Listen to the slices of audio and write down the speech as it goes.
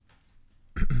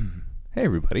Hey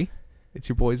everybody, it's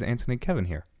your boys Anson and Kevin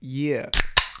here. Yeah.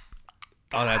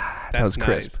 Oh, that's That was nice.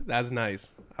 crisp. That's nice.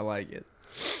 I like it.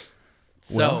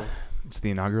 So, Well, it's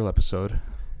the inaugural episode.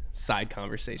 Side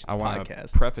Conversations I want to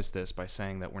podcast. preface this by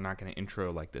saying that we're not going to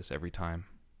intro like this every time.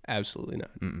 Absolutely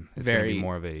not. It's going to be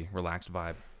more of a relaxed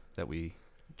vibe that we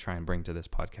try and bring to this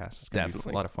podcast. It's going to be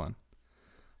a lot of fun.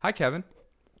 Hi, Kevin.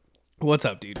 What's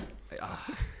up, dude?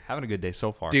 Having a good day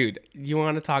so far. Dude, you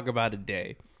want to talk about a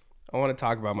day? I want to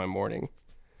talk about my morning.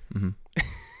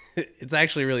 It's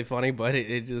actually really funny, but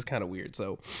it's just kind of weird.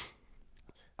 So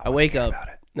I wake up.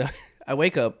 I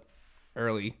wake up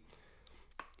early,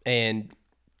 and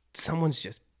someone's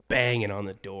just banging on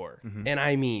the door, and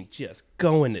I mean just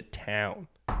going to town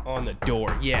on the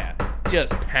door. Yeah,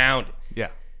 just pounding.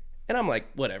 Yeah. And I'm like,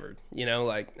 whatever,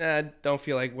 don't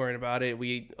feel like worrying about it.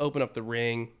 We open up the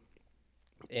Ring,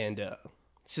 and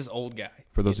it's just old guy.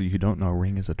 For those of you who don't know,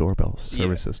 Ring is a doorbell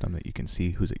service system that you can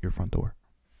see who's at your front door.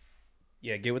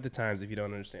 Yeah, get with the times if you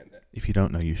don't understand that. If you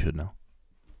don't know, you should know.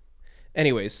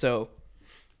 Anyways, so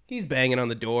he's banging on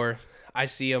the door. I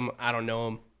see him. I don't know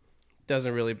him.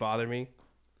 Doesn't really bother me.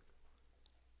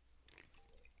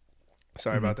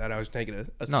 Sorry about that. I was taking a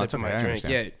sip of my drink.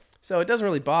 Yeah. So it doesn't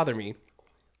really bother me.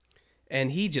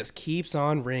 And he just keeps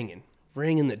on ringing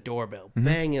the doorbell,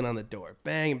 banging on the door,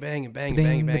 banging.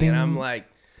 And I'm like,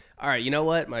 all right, you know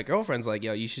what? My girlfriend's like,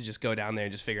 yo, you should just go down there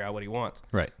and just figure out what he wants.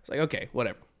 Right. It's like, okay,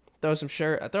 whatever. I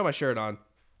throw my shirt on,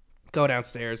 go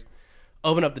downstairs,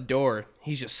 open up the door.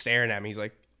 He's just staring at me. He's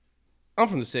like, I'm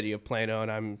from the city of Plano,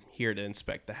 and I'm here to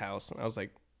inspect the house. And I was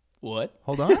like, what?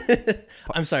 Hold on.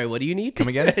 I'm sorry, what do you need? Come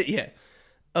again? Yeah.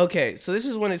 Okay, so this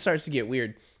is when it starts to get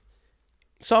weird.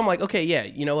 So I'm like, okay, yeah,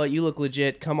 you know what? You look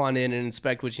legit. Come on in and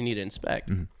inspect what you need to inspect.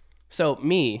 So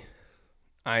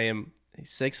I am a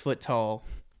 6 foot tall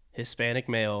Hispanic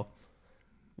male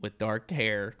with dark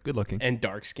hair. Good looking. And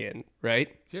dark skin,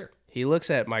 right? Sure. He looks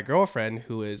at my girlfriend,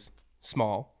 who is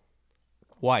small,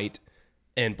 white,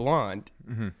 and blonde,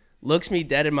 looks me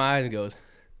dead in my eyes and goes,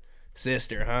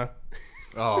 sister, huh?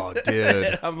 Oh,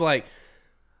 dude. I'm like,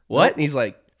 what? Nope. And he's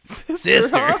like,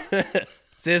 sister. Huh?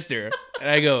 Sister. And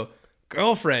I go,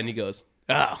 girlfriend. He goes,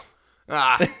 oh.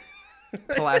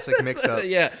 Classic mix-up.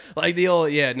 Yeah, like the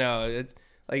old,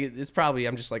 it's probably,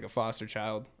 I'm just like a foster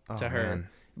child to her. Man.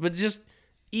 But just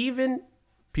even...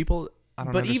 People...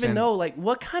 But even though, like,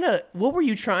 what were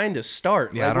you trying to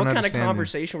start? Yeah, like, what kind of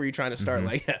conversation were you trying to start?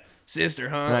 Like, sister,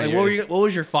 huh? Like, what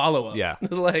was your follow-up? Yeah.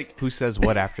 Like, who says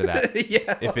what after that?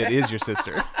 Yeah. If it is your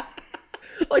sister.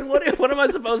 Like, what am I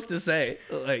supposed to say?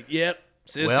 Like, yep,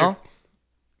 sister. Well,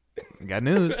 got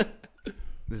news.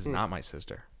 This is not my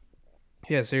sister.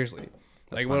 Yeah, seriously.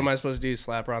 That's like, funny. What am I supposed to do?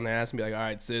 Slap her on the ass and be like, all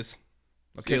right, sis.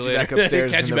 I'll catch you back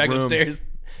upstairs. Catch you back upstairs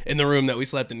in the room that we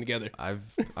slept in together.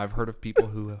 I've heard of people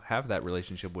who have that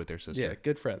relationship with their sister. Yeah,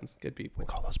 good friends, good people. We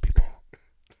call those people.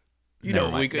 You know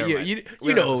what we call them. Yeah,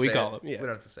 we don't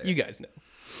have to say you guys know.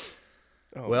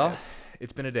 Oh, well, man.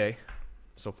 It's been a day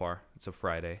so far. It's a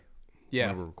Friday.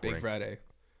 Yeah, big Friday.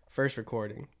 First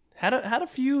recording. Had a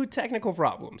few technical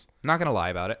problems. Not gonna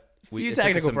lie about it. It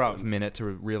took us a minute to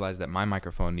realize that my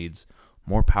microphone needs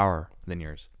more power than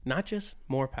yours. Not just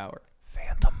more power.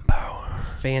 Phantom power.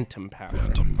 Phantom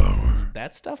power.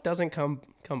 That stuff doesn't come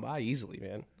by easily,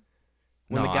 man.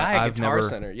 When the guy at Guitar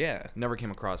Center, never came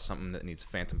across something that needs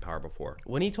phantom power before.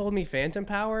 When he told me phantom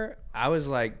power, I was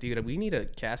like, dude, we need to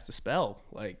cast a spell.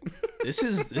 Like, this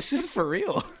is for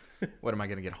real. What, am I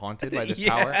gonna get haunted by this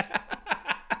power?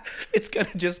 It's gonna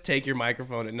just take your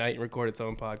microphone at night and record its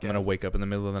own podcast. I'm gonna wake up in the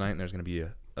middle of the night and there's gonna be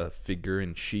a figure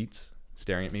in sheets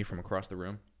staring at me from across the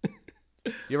room.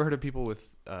 You ever heard of people with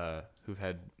who've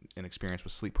had an experience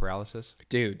with sleep paralysis?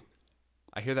 Dude,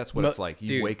 I hear that's what it's like.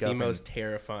 You wake up. The most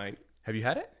terrifying. Have you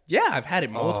had it? Yeah, I've had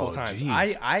it multiple times.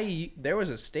 Geez. There was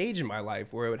a stage in my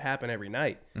life where it would happen every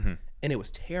night, and it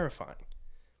was terrifying.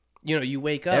 You know, you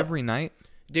wake up every night,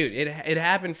 dude. It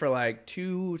happened for like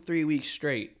 2-3 weeks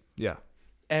straight. Yeah.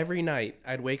 Every night,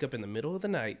 I'd wake up in the middle of the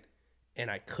night,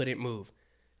 and I couldn't move.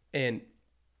 And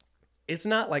it's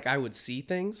not like I would see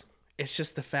things. It's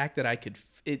just the fact that I could,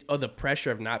 the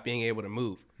pressure of not being able to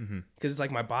move. Because it's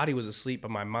like my body was asleep, but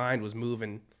my mind was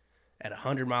moving at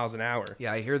 100 miles an hour.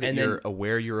 Yeah, I hear that you're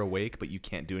aware you're awake, but you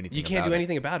can't do anything about it. You can't do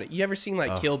anything about it. You ever seen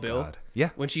like Kill Bill? God. Yeah.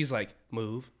 When she's like,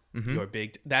 move your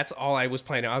big... That's all I was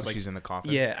playing. I was like... She's in the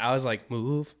coffin? Yeah, I was like,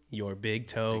 move your big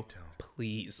toe.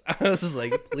 Please. I was just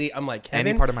like, please. I'm like, Kevin,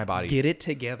 any part of my body. Get it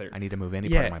together. I need to move any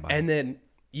part of my body. And then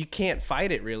you can't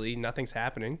fight it really. Nothing's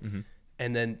happening.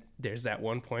 And then there's that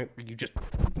one point where you just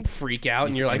freak out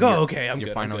and you're like, oh, okay, I'm good.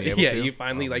 You're finally able to? Yeah, you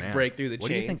finally break through the chains. What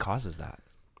do you think causes that?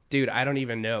 Dude, I don't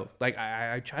even know. Like,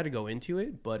 I try to go into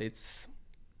it, but it's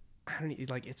I don't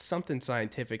like it's something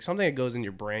scientific, something that goes in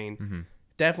your brain. Mm-hmm.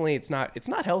 Definitely, it's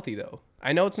not healthy though.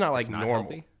 I know it's not like It's not normal.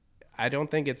 healthy? I don't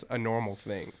think it's a normal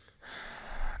thing.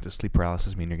 Does sleep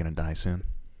paralysis mean you're gonna die soon?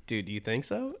 Dude, do you think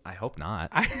so? I hope not.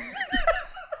 I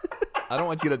don't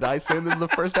want you to die soon. This is the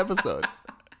first episode.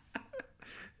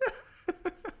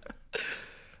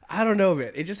 I don't know,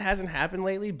 man. It just hasn't happened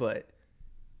lately, but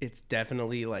it's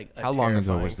definitely like How long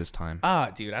ago was this time?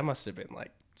 Dude, I must have been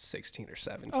like 16 or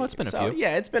 17. Oh, it's been a few.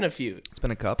 Yeah, it's been a few. It's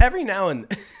been a cup. Every now and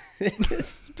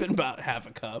it's been about half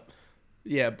a cup.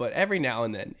 Yeah, but every now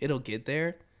and then it'll get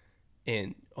there,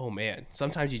 and oh man,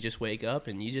 sometimes you just wake up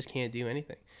and you just can't do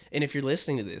anything. And if you're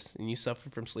listening to this and you suffer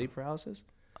from sleep paralysis,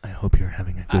 I hope you're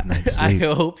having a good night's I sleep.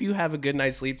 hope you have a good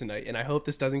night's sleep tonight, and I hope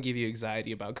this doesn't give you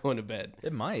anxiety about going to bed.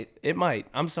 It might. It might.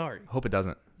 I'm sorry. Hope it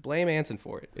doesn't. Blame Anson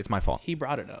for it. It's my fault. He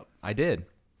brought it up. I did.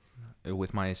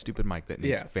 With my stupid mic that needs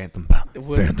Yeah. phantom power.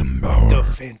 Phantom power. The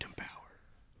phantom power.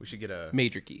 We should get a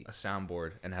Major key.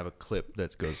 soundboard and have a clip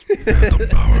that goes phantom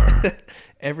power.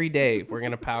 Every day we're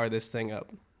gonna power this thing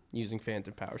up using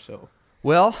phantom power. So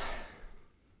Well,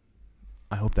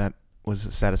 I hope that was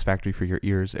satisfactory for your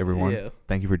ears, everyone. Yeah.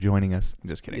 Thank you for joining us. I'm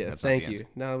just kidding. yeah, That's not thank the you. end.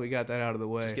 Now that we got that out of the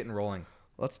way, Just getting rolling.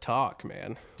 let's talk,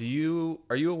 man. Are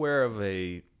you aware of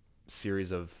a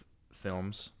series of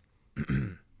films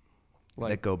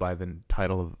that go by the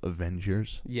title of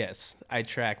Avengers? Yes, I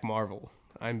track Marvel.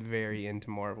 I'm very into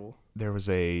Marvel. There was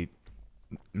a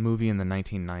movie in the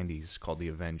 1990s called The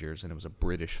Avengers, and it was a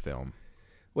British film,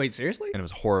 Wait, seriously? and it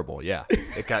was horrible. Yeah,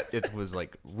 it was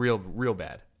like real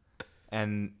bad.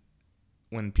 And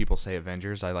when people say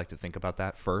Avengers, I like to think about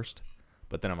that first,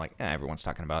 but then I'm like, everyone's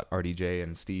talking about RDJ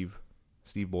and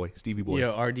Stevie Boy.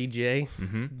 Yo,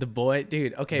 RDJ, the boy,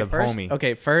 dude. Okay, The first, homie.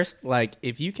 okay, first, like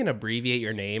if you can abbreviate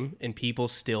your name and people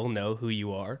still know who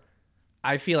you are,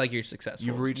 I feel like you're successful.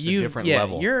 You've reached a different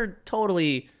level. You're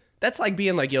totally. That's like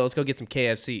being like, yo, let's go get some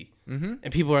KFC, and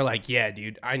people are like, yeah,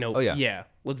 dude, I know. Oh, yeah.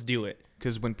 Let's do it.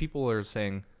 Because when people are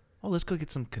saying, "Oh, let's go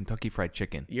get some Kentucky Fried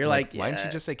Chicken," You're I'm like, why didn't yeah.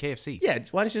 you just say KFC? Yeah,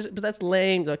 why don't you? But that's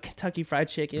lame. The Kentucky Fried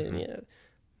Chicken. Yeah,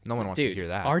 No one wants dude. to hear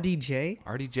that.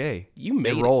 RDJ, you it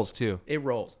made it. rolls too. It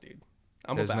rolls, dude.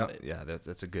 I'm about it. Yeah,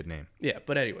 that's a good name. Yeah,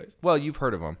 but anyways, Well, you've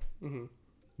heard of them.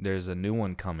 There's a new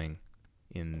one coming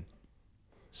in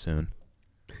soon.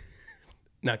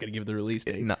 not gonna give the release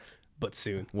date, No, but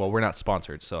soon. well, we're not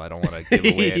sponsored, so I don't want to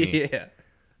give away any.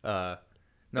 Yeah.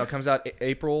 No, it comes out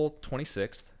April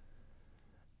 26th,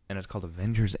 and it's called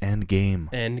Avengers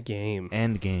Endgame. End game.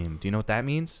 Endgame. Do you know what that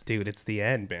means? Dude, it's the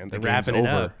end, man. They're The game's wrapping it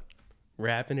over. up.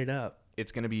 Wrapping it up.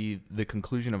 It's going to be the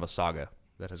conclusion of a saga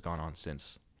that has gone on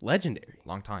since Legendary. a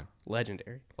long time.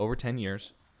 Legendary. Over 10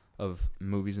 years of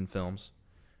movies and films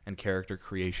and character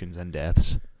creations and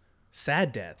deaths.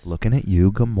 Sad deaths. Looking at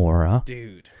you, Gamora.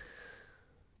 Dude.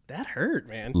 That hurt,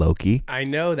 man. Loki. I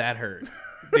know that hurt.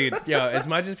 Dude, yo, as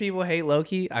much as people hate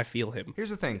Loki, I feel him. Here's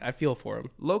the thing. I feel for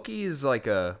him. Loki is like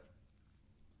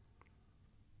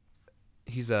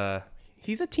he's a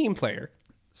team player.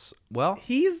 well,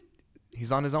 He's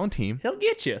he's on his own team. he'll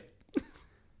get you.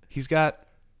 He's got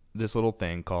this little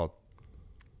thing called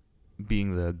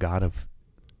being the god of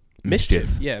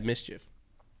mischief. Yeah, mischief.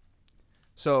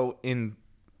 So in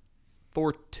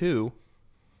Thor 2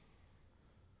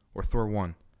 or Thor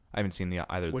 1, I haven't seen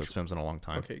either of those films in a long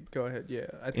time. Okay, go ahead. Yeah,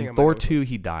 I think In Thor 2,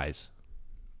 he dies,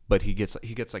 but he gets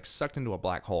like sucked into a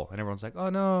black hole, and everyone's like, "Oh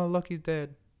no, Loki's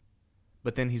dead."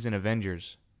 But then he's in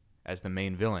Avengers as the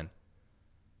main villain.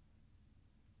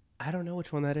 I don't know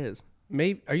which one that is.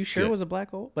 Maybe are you sure Good. it was a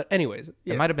black hole? But anyways,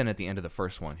 yeah. It might have been at the end of the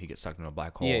first one. He gets sucked into a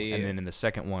black hole, and then in the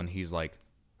second one, he's like,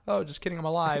 "Oh, just kidding, I'm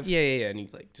alive." yeah, and he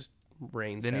like just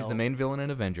rains. Then he's the main villain in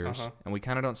Avengers, and we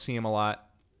kind of don't see him a lot,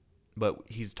 but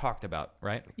he's talked about,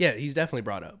 right? Yeah, he's definitely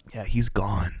brought up. Yeah, he's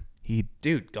gone. He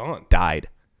Dude, gone. died.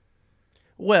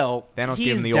 Well, Thanos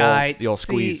he's gave him died. the old See,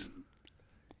 squeeze.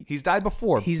 He's died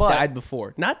before. He's but died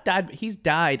before. Not died, but he's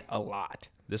died a lot.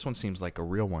 This one seems like a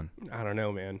real one. I don't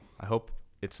know, man. I hope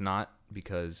it's not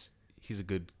because he's a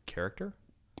good character.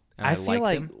 And I feel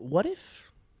like, him. what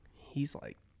if he's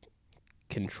like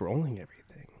controlling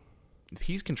everything? If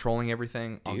he's controlling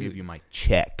everything, I'll Dude. give you my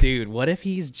check. Dude, what if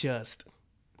he's just,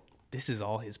 this is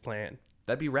all his plan?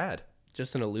 That'd be rad.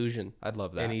 Just an illusion. I'd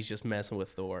love that. And he's just messing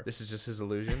with Thor. This is just his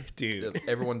illusion. Dude. Of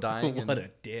everyone dying. What a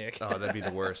dick. Oh, that'd be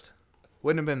the worst.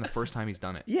 Wouldn't have been the first time he's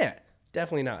done it. Yeah,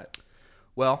 definitely not.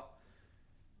 Well,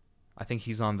 I think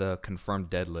he's on the confirmed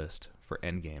dead list for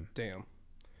Endgame. Damn.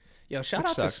 Yo, shout Which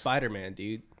out sucks. to Spider-Man,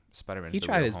 dude. Spider-Man. He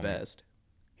tried his best.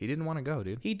 He didn't want to go,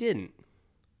 dude. He didn't.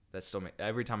 That still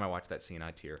every time I watch that scene,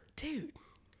 I tear. Dude.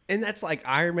 And that's like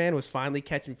Iron Man was finally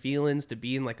catching feelings to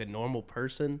being like a normal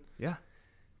person. Yeah.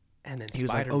 And then he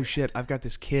was like, oh shit, I've got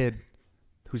this kid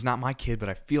who's not my kid, but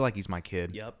I feel like he's my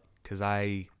kid. Yep. Because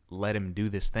I let him do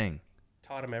this thing.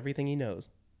 Taught him everything he knows.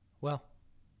 Well,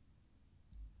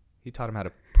 he taught him how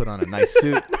to put on a nice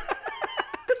suit.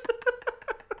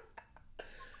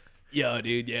 Yo,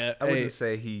 dude, yeah. I wouldn't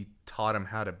say he taught him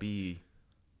how to be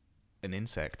an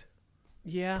insect.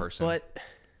 Yeah, person. but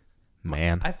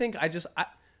man, I think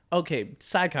okay,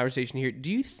 side conversation here.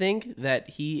 Do you think that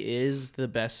he is the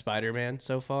best Spider-Man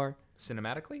so far?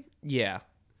 Cinematically? Yeah.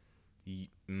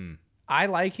 I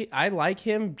like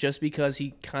him just because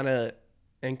he kind of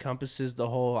encompasses the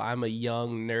whole I'm a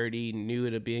young, nerdy, new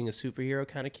to being a superhero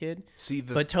kind of kid.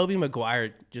 But Tobey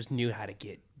Maguire just knew how to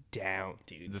get down,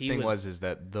 dude. The thing was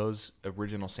that those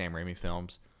original Sam Raimi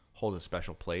films hold a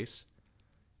special place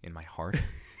in my heart.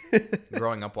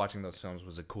 Growing up watching those films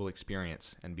was a cool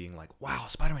experience, and being like, wow,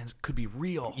 Spider-Man could be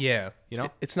real. Yeah. You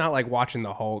know? It's not like watching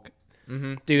the Hulk.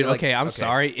 Mm-hmm. Dude, okay, I'm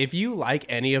sorry. If you like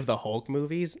any of the Hulk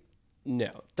movies,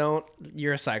 no, don't.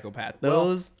 You're a psychopath.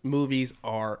 Those movies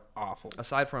are awful.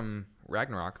 Aside from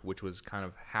Ragnarok, which was kind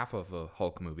of half of a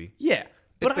Hulk movie. Yeah.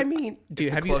 But I mean, dude,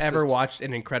 have you ever watched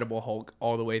an Incredible Hulk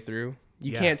all the way through?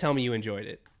 You can't tell me you enjoyed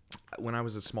it. When I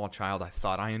was a small child, I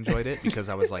thought I enjoyed it because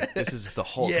I was like, this is the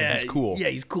Hulk and he's cool. Yeah,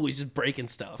 he's cool. He's just breaking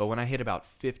stuff. But when I hit about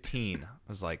 15, I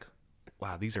was like,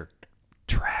 wow, these are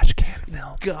trash can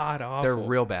films. God awful. They're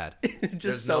real bad. Just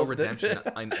There's no redemption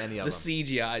in any of them. The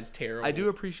CGI is terrible. I do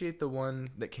appreciate the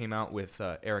one that came out with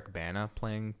Eric Bana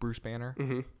playing Bruce Banner.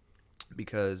 Mm-hmm.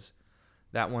 Because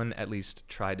that one at least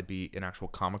tried to be an actual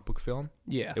comic book film.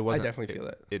 Yeah, it wasn't, I definitely feel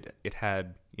that. It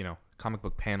had, comic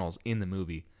book panels in the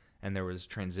movie, and there was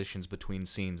transitions between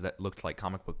scenes that looked like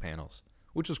comic book panels,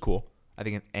 which was cool. I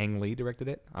think Ang Lee directed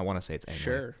it. I want to say it's Ang Lee.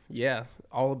 Sure. Yeah.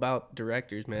 All about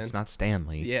directors, man. It's not Stan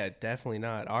Lee. Yeah, definitely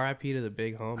not. R.I.P. to the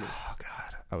big homie. Oh,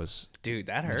 God. I was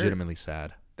that hurt. Legitimately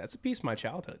sad. That's a piece of my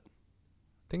childhood.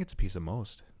 I think it's a piece of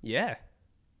most. Yeah.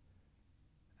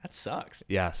 That sucks.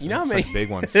 Yeah. You know how many such big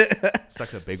ones.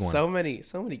 Such a big one. So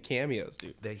many cameos,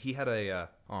 dude. He had a.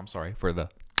 I'm sorry for the.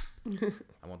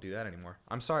 I won't do that anymore.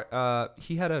 I'm sorry.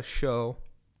 He had a show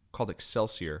called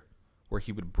Excelsior, where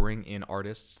he would bring in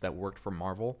artists that worked for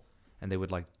Marvel, and they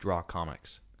would like draw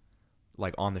comics,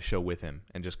 like on the show with him,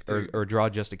 and just or draw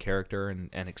just a character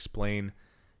and explain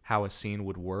how a scene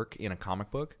would work in a comic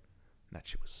book. And that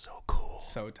shit was so cool.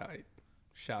 So tight.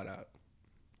 Shout out.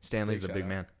 Stan Lee's the big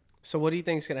man. So what do you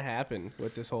think is going to happen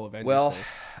with this whole Avengers thing?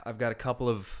 I've got a couple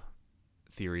of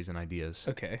theories and ideas.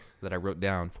 Okay. That I wrote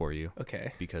down for you.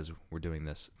 Okay. Because we're doing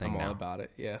this thing now. I'm all about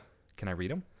it. Yeah. Can I read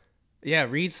them? Yeah,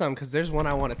 read some, because there's one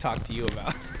I want to talk to you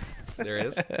about. There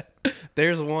is?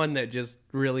 There's one that just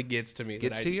really gets to me.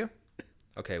 Gets to you?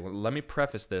 Okay, well, let me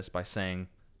preface this by saying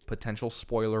potential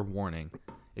spoiler warning.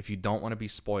 If you don't want to be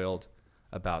spoiled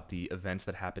about the events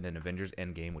that happened in Avengers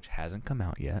Endgame, which hasn't come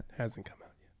out yet.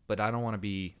 But I don't want to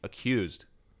be accused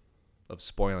of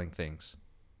spoiling things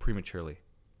prematurely.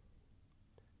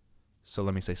 So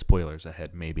let me say spoilers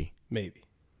ahead, maybe. Maybe.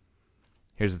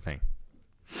 Here's the thing.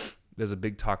 There's a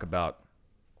big talk about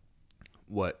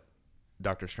what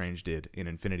Doctor Strange did in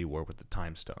Infinity War with the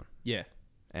Time Stone. Yeah.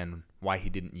 And why he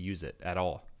didn't use it at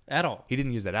all. At all. He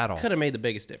didn't use it at all. Could have made the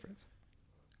biggest difference.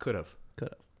 Could have.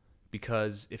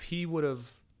 Because if he would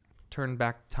have turned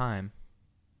back time,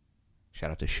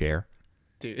 shout out to Cher.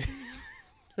 Dude.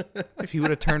 If he would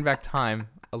have turned back time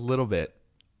a little bit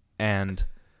and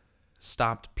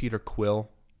stopped Peter Quill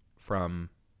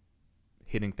from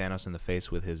hitting Thanos in the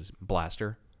face with his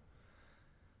blaster,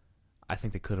 I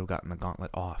think they could have gotten the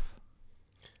gauntlet off.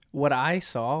 What I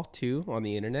saw, too, on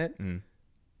the internet, you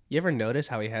ever notice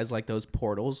how he has, like, those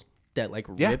portals that, like,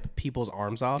 rip people's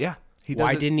arms off? Yeah.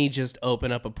 Why didn't he just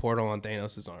open up a portal on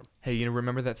Thanos' arm? Hey, you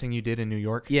remember that thing you did in New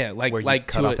York? Yeah, where you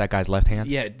cut off that guy's left hand?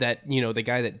 Yeah, that, the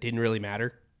guy that didn't really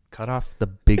matter. Cut off the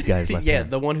big guy's left hand. Yeah,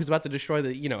 the one who's about to destroy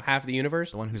the, half the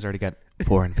universe. The one who's already got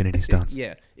 4 Infinity Stones.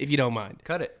 Yeah, if you don't mind.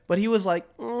 Cut it. But he was like,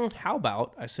 how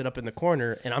about I sit up in the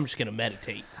corner and I'm just going to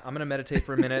meditate. I'm going to meditate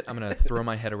for a minute. I'm going to throw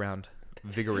my head around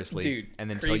vigorously. Dude, and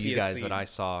then tell you guys that I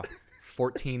saw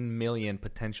 14 million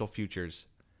potential futures.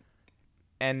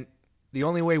 And the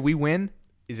only way we win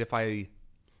is if I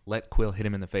let Quill hit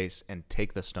him in the face and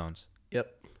take the stones.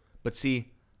 Yep. But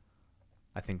see,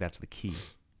 I think that's the key.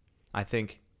 I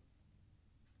think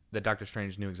that Doctor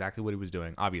Strange knew exactly what he was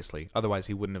doing, obviously. Otherwise,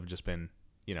 he wouldn't have just been,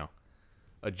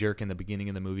 a jerk in the beginning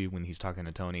of the movie when he's talking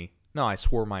to Tony. No, I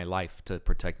swore my life to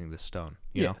protecting this stone.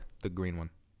 You know, the green one.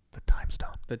 The Time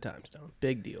Stone. The Time Stone.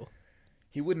 Big deal.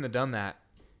 He wouldn't have done that.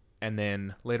 And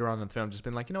then later on in the film, just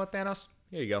been like, you know what, Thanos?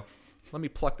 Here you go. Let me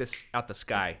pluck this out the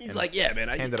sky. He's like, yeah, man,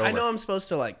 I know I'm supposed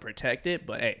to, like, protect it,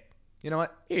 but hey. You know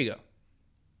what? Here you go.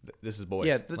 This is boys.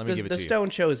 Yeah, Let me give it the to you. stone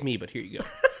chose me, but here you go.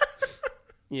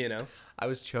 You know, I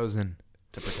was chosen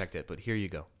to protect it, but here you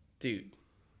go. dude.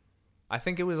 I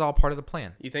think it was all part of the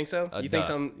plan. You think so? You think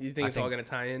it's all gonna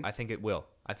tie in? I think it will.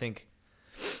 I think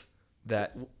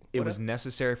that it was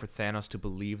necessary for Thanos to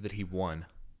believe that he won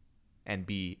and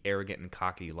be arrogant and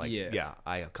cocky. Like, yeah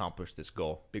I accomplished this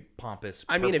goal. Big, pompous,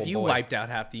 I mean, if you boy. wiped out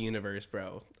half the universe,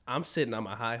 bro, I'm sitting on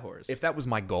my high horse. If that was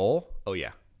my goal, oh,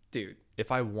 yeah. Dude.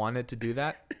 If I wanted to do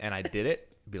that and I did it,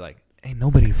 I'd be like, ain't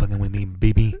nobody fucking with me,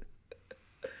 baby.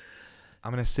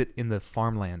 I'm going to sit in the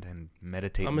farmland and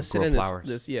meditate and grow flowers.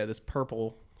 This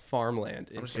purple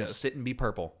farmland. I'm just going to sit and be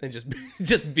purple. And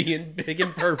just being big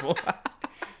and purple.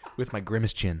 With my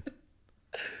grimace chin.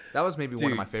 That was maybe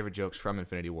one of my favorite jokes from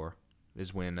Infinity War,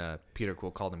 is when Peter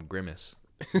Quill called him Grimace.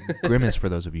 Grimace, for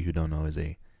those of you who don't know, is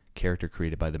a character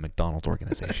created by the McDonald's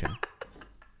organization.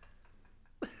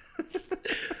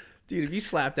 Dude, if you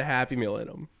slapped a Happy Meal in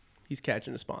him, he's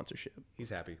catching a sponsorship. He's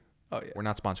happy. Oh, yeah. We're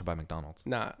not sponsored by McDonald's.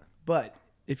 Nah. But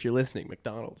if you're listening,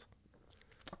 McDonald's,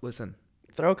 Listen.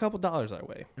 throw a couple dollars our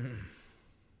way.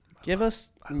 Let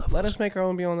us make our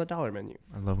own meal on the dollar menu.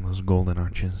 I love those golden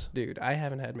arches. Dude, I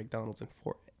haven't had McDonald's in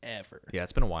forever. Yeah,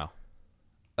 it's been a while.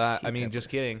 I mean, just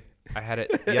kidding. I had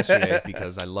it yesterday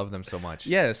because I love them so much.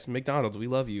 Yes, McDonald's, we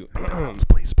love you. McDonald's,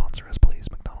 please sponsor us, please.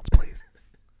 McDonald's, please.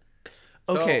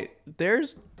 Okay,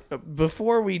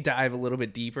 before we dive a little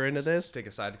bit deeper into this, Take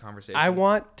a side conversation. I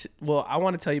want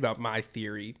to tell you about my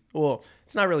theory. Well,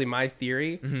 it's not really my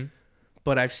theory,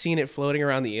 but I've seen it floating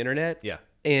around the internet. Yeah.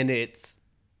 And it's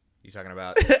You talking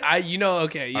about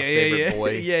okay, our favorite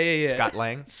boy, yeah. Scott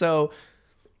Lang? So,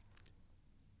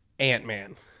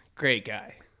 Ant-Man, great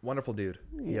guy. Wonderful dude.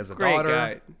 He has a Great daughter.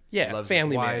 guy. Yeah, loves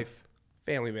family his man. wife.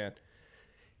 Family man.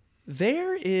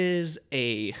 There is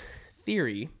a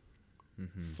theory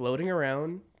floating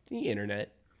around the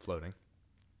internet Floating.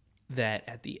 that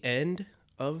at the end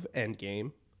of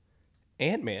Endgame,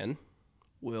 Ant-Man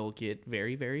will get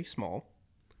very, very small.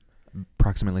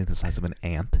 Approximately the size of an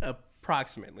ant.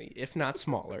 Approximately, if not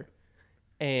smaller.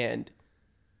 And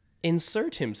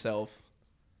insert himself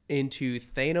into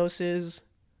Thanos's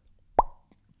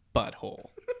butthole.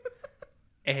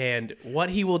 And what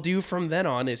he will do from then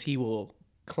on is he will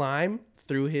climb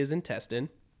through his intestine,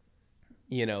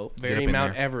 very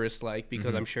Mount Everest-like,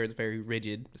 because I'm sure it's very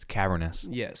rigid. It's cavernous.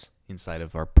 Yes. Inside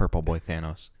of our purple boy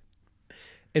Thanos.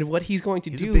 And what he's going to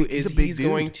He's do he's is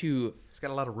going to... He's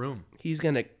got a lot of room. He's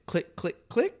going to click, click,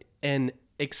 click, and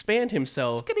expand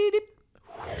himself,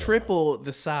 triple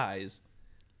the size,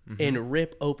 and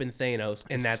rip open Thanos,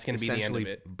 and that's going to be the end of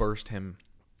it. Burst him.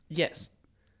 Yes.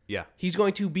 Yeah. He's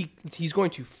going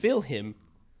to fill him,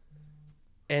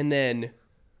 and then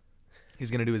He's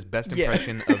gonna do his best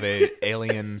impression of a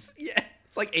alien. Yeah,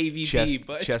 it's like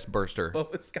AVP, chest burster.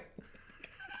 but with Scott.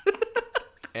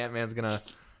 Ant-Man's gonna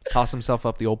toss himself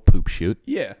up the old poop chute.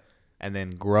 Yeah. And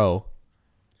then grow,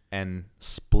 and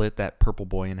split that purple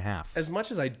boy in half. As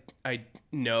much as I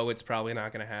know it's probably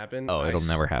not going to happen. Oh, it'll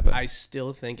never happen. I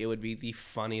still think it would be the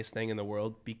funniest thing in the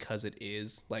world because it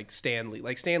is. Like Stan Lee.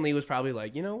 Like Stan Lee was probably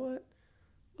like, you know what?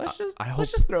 Let's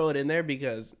just throw it in there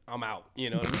because I'm out.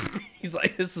 He's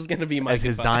like, this is gonna be my As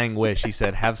his dying wish, he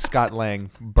said, "Have Scott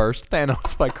Lang burst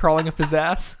Thanos by crawling up his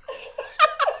ass."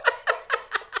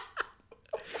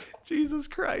 Jesus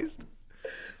Christ,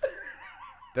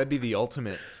 that'd be the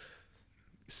ultimate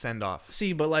send off.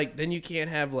 See, but then you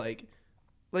can't have like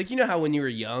how when you were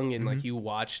young and you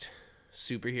watched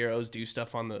superheroes do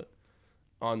stuff on the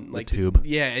tube.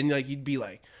 Yeah, and you'd be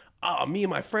like, oh, me and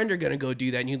my friend are gonna go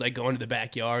do that, and you'd go into the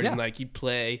backyard and you'd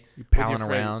play, you're palling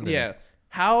around, yeah.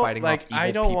 How fighting off evil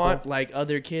I don't people. want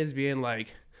other kids being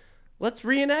like, let's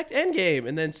reenact Endgame,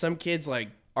 and then some kids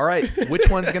all right, which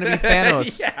one's gonna be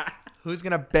Thanos? Yeah. Who's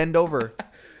gonna bend over?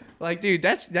 Dude,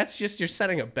 that's just you're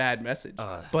setting a bad message.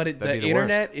 But the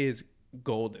internet is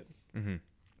golden. Mm-hmm.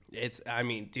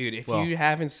 Dude, if you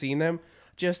haven't seen them,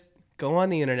 just go on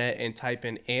the internet and type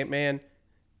in Ant-Man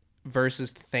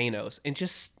versus Thanos and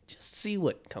just see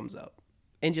what comes up.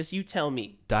 And just you tell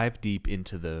me. Dive deep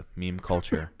into the meme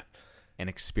culture and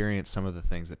experience some of the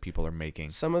things that people are making.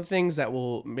 Some of the things that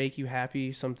will make you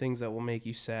happy, some things that will make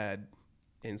you sad,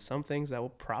 and some things that will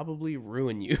probably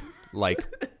ruin you. Like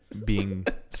being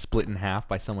split in half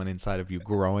by someone inside of you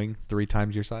growing 3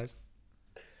 times your size.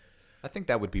 I think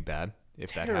that would be bad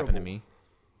if that happened to me.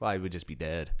 Well, I would just be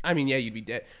dead. Yeah, you'd be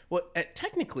dead. Well,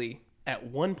 technically, at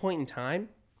one point in time,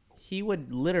 he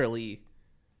would literally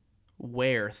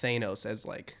wear Thanos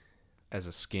as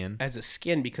a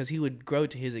skin. Because he would grow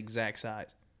to his exact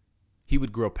size. He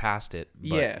would grow past it,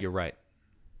 but you're right.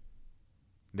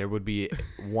 There would be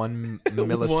 1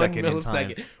 millisecond in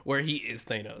time where he is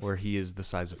Thanos. where he is the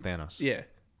size of Thanos. Yeah,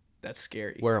 that's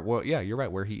scary. Well, yeah, you're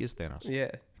right. Where he is Thanos.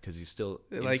 Yeah, because he's still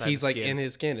like inside he's the like skin. in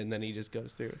his skin, and then he just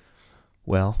goes through.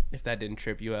 Well, if that didn't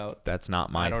trip you out, that's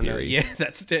not my I don't theory. know. Yeah,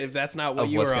 if that's not what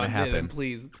of you what's were gonna on, happen. then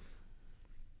please.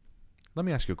 Let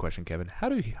me ask you a question, Kevin. How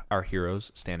do our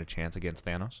heroes stand a chance against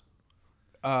Thanos?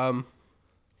 I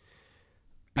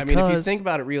mean, if you think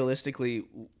about it realistically,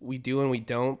 we do and we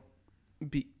don't,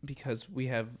 because we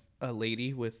have a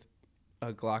lady with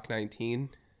a Glock 19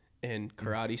 and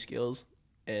karate skills,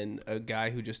 and a guy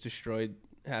who just destroyed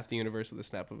half the universe with a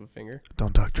snap of a finger.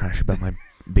 Don't talk trash about my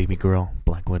baby girl,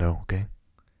 Black Widow, okay?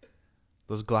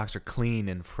 Those Glocks are clean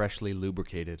and freshly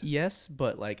lubricated. Yes,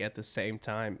 but like at the same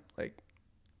time, like,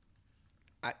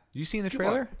 You seen the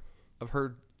trailer of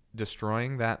her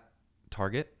destroying that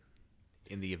target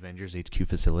in the Avengers HQ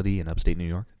facility in upstate New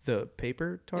York? the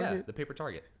paper target. Yeah, the paper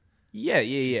target. Yeah,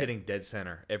 She's hitting dead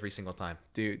center every single time.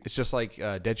 dude. It's just like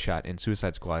Deadshot in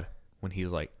Suicide Squad when he's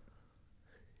like,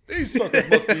 "These suckers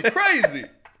must be crazy."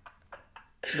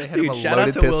 They had him Dude, a shout out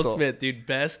loaded to pistol. Will Smith, dude.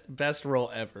 Best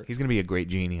role ever. He's gonna be a great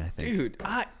genie, I think. Dude,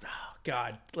 oh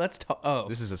God, let's talk. Oh,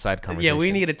 This is a side conversation. yeah,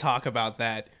 we need to talk about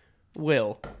that.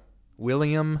 Will,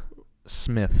 William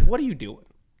Smith. what are you doing?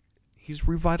 He's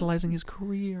revitalizing his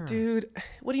career. Dude,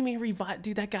 what do you mean revive?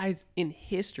 Dude, that guy's in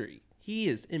history. He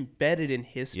is embedded in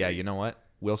history. Yeah, you know what?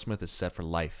 Will Smith is set for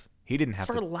life. He didn't have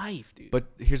for to. life, dude. But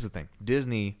here's the thing.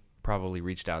 Disney probably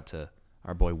reached out to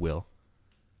our boy Will.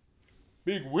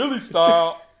 Big Willie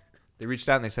style. They reached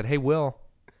out and they said, "Hey, Will,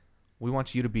 we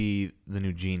want you to be the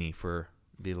new genie for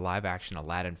the live-action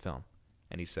Aladdin film."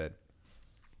 And he said,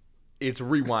 "It's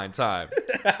rewind time."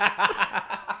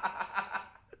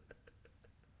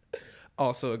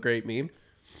 Also a great meme.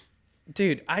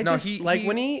 Dude, I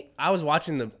was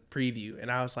watching the preview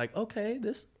and I was like, okay,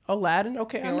 this Aladdin,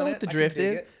 okay, I know Feeling what it, the I drift can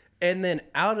dig is. it. And then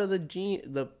out of the genie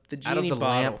Out of the bottle,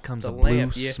 lamp comes the a blue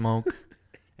lamp, yeah. smoke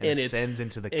and And ascends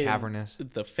into the and cavernous.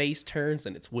 The face turns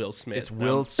and it's Will Smith. It's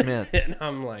Will Smith. And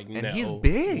I'm like, And no he's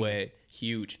big. way.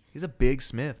 Huge. He's a big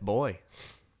Smith boy.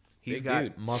 He's Big got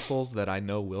dude. muscles that I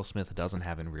know Will Smith doesn't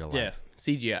have in real life. Yeah,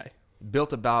 CGI.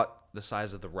 Built about the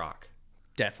size of The Rock,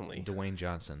 Definitely. Dwayne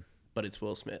Johnson. But it's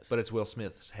Will Smith. But it's Will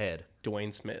Smith's head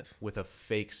Dwayne Smith. with a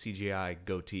fake CGI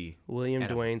goatee. William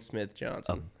and Dwayne Smith a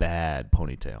Johnson. bad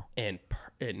ponytail. And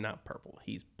not purple.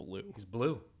 He's blue. He's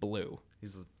blue. Blue.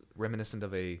 He's reminiscent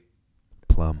of a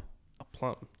plum. A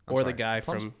plum. I'm or sorry. the guy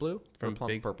Plum's from blue from or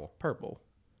plum's Big purple. Purple.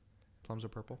 Plums are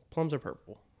purple. Plums are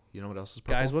purple. You know what else is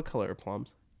purple? Guys, what color are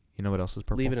plums? You know what else is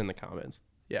purple? Leave it in the comments.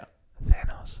 Yeah.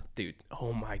 Thanos. Dude.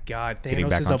 Oh my God. Getting Thanos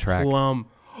back is on a track. plum.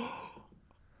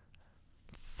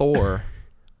 Thor,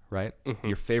 right?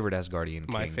 Your favorite Asgardian king.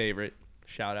 My favorite.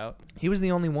 Shout out. He was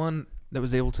the only one that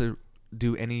was able to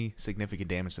do any significant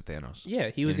damage to Thanos. Yeah,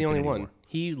 he was in the only Infinity one. War.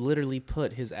 He literally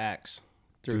put his axe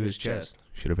through his chest.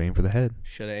 Should have aimed for the head.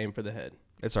 Should have aimed for the head.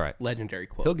 It's all right. Legendary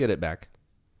quote. He'll get it back.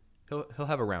 He'll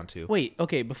have a round two. Wait,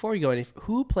 okay, before we go any,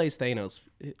 who plays Thanos?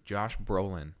 Josh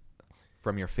Brolin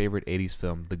from your favorite 80s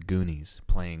film, The Goonies,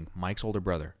 playing Mike's older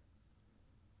brother.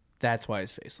 That's why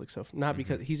his face looks so. Not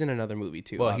because he's in another movie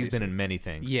too. Well, obviously. he's been in many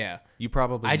things. Yeah. You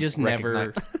probably I just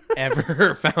never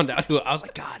ever found out who. I was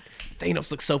like, God, Thanos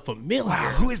looks so familiar.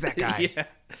 Wow, who is that guy? Yeah.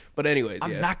 But anyways,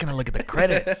 I'm yeah. not going to look at the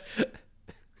credits.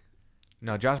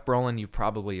 No, Josh Brolin, you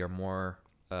probably are more,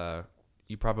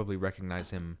 you probably recognize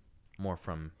him more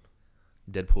from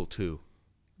Deadpool 2.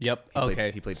 Yep.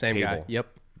 He played Same Cable, guy. Yep.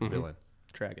 villain,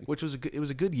 Dragon. which was it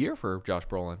was a good year for Josh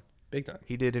Brolin. Big time.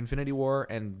 He did Infinity War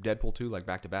and Deadpool 2 like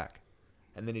back to back.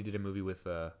 And then he did a movie with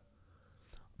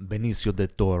Benicio del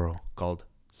Toro called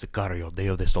Sicario,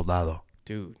 Deo de Soldado.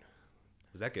 Dude,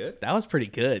 Was that good? that was pretty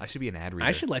good. I should be an ad reader.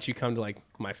 I should let you come to like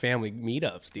my family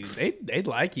meetups, dude. They'd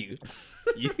like you.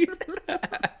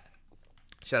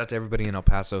 Shout out to everybody in El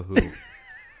Paso who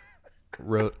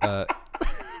wrote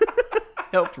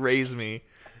helped raise me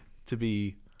to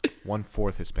be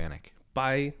 1/4 Hispanic.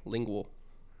 Bilingual.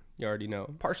 You already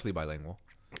know. Partially bilingual.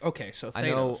 Okay, so Thanos. I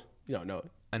know- You don't know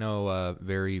it. I know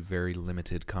very, very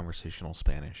limited conversational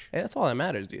Spanish. Hey, that's all that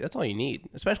matters, dude. That's all you need,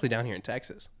 especially down here in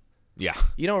Texas. Yeah.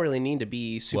 You don't really need to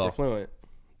be super Well, fluent,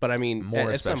 but I mean,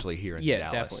 More at some- especially here in yeah,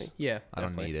 Dallas. definitely. Yeah, I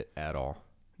don't definitely. need it at all.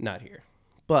 Not here,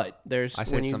 but there's I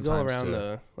said when you go sometimes around to-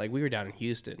 the like we were down in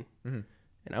Houston, and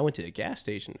I went to the gas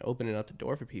station, opening up the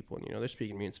door for people, and they're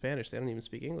speaking to me in Spanish. They don't even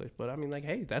speak English, but I mean, like,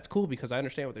 hey, that's cool because I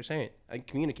understand what they're saying. I can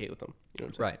communicate with them. You know what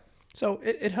I'm saying? Right. So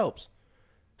it helps.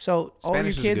 So all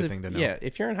your Spanish is a kids, good thing to know. yeah,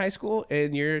 if you're in high school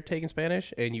and you're taking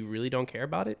Spanish and you really don't care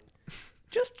about it,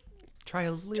 just Try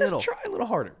a little. try a little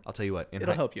harder. I'll tell you what.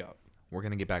 It'll help you out. We're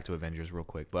going to get back to Avengers real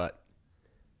quick, but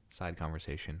side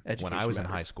conversation. When Education I was in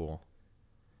matters. high school,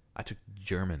 I took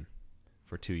German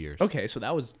for 2 years. Okay, so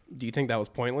do you think that was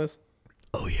pointless?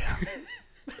 Oh, yeah.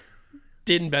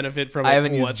 Didn't benefit from it I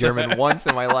haven't used whatsoever. German once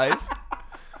in my life.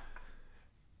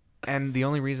 And the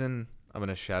only reason I'm going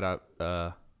to shout out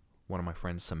one of my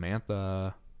friends,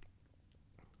 Samantha,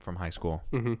 from high school,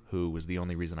 who was the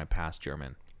only reason I passed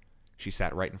German. She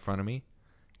sat right in front of me,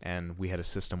 and we had a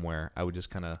system where I would just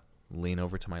kind of lean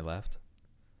over to my left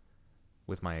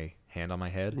with my hand on my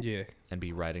head Yeah. and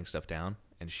be writing stuff down,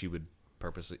 and she would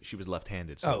purposely, she was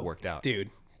left-handed, so it worked out. Dude.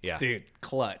 Yeah. Dude,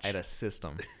 clutch. I had a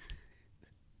system.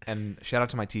 And shout out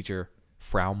to my teacher,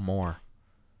 Frau Moore,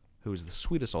 who was the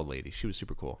sweetest old lady. She was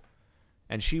super cool.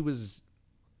 And she was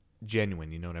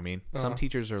genuine, you know what I mean? Some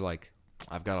teachers are like,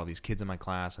 I've got all these kids in my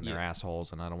class and they're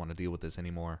assholes and I don't want to deal with this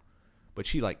anymore. But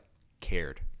she like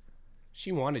cared.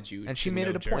 She wanted you And she to made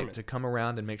know it a German point to come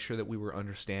around and make sure that we were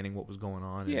understanding what was going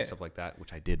on and stuff like that,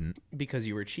 which I didn't. because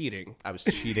you were cheating. I was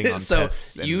cheating on So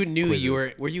tests and you knew quizzes. you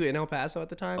were you in El Paso at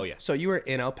the time? Oh, yeah. So you were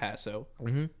in El Paso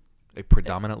A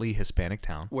predominantly Hispanic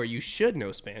town. where you should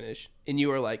know Spanish, and you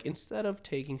were like, instead of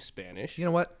taking Spanish, You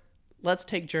know what? let's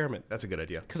take German That's a good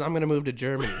idea. because I'm going to move to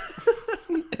Germany.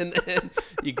 And then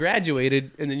you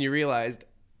graduated, and then you realized,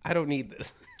 I don't need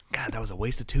this. God, that was a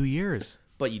waste of 2 years.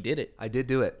 But you did it. I did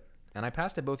do it. And I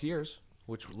passed it both years,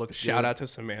 which looked Shout good. out to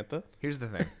Samantha. Here's the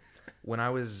thing. When I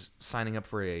was signing up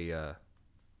for a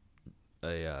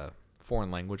foreign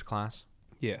language class,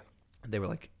 Yeah. they were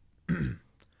like,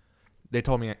 they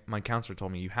told me, my counselor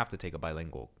told me, you have to take a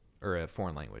bilingual or a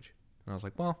foreign language. And I was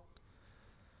like, well,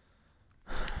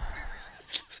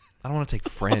 I don't want to take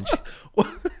French.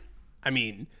 I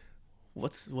mean,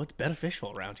 what's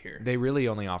beneficial around here? They really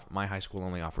only offered, my high school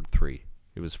only offered 3.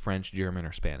 It was French, German,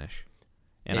 or Spanish.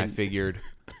 And I figured,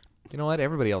 you know what?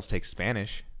 Everybody else takes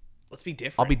Spanish. Let's be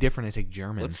different. I'll be different and take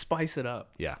German. Let's spice it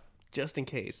up, Yeah. just in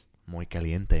case. Muy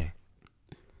caliente.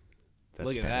 That's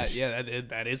Look at Spanish. that. Yeah,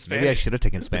 that is Spanish. Maybe I should have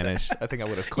taken Spanish. I think I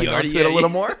would have clinged on already- to it a yeah, little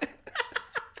yeah. more.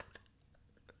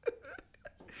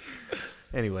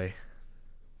 Anyway,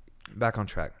 back on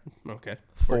track. Okay.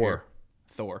 Thor.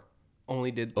 Thor. The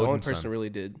only person son. who really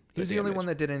did. He was the only one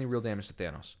that did any real damage to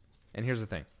Thanos. And here's the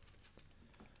thing.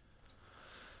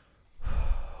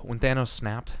 When Thanos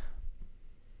snapped,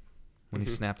 when he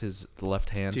snapped the left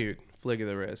hand, Dude, flick of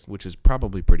the wrist. which is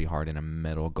probably pretty hard in a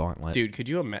metal gauntlet. Dude, could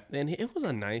you imagine? And it was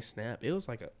a nice snap. It was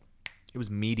like a. It was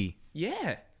meaty.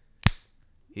 Yeah.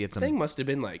 He had some. Thing must have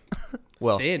been like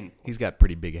well, thin. he's got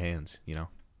pretty big hands, you know.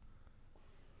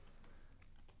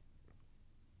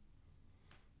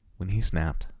 When he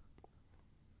snapped,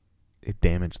 it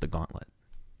damaged the gauntlet.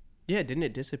 Yeah, didn't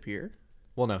it disappear?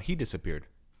 Well, no, he disappeared.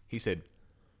 He said,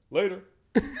 "Later."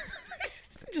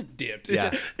 Just dipped.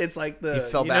 Yeah. It's like the He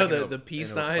fell you back know into the a- peace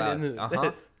into a sign cloud. and the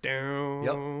Uh-huh. down.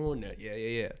 Yep.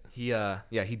 No,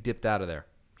 yeah. He dipped out of there.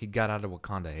 He got out of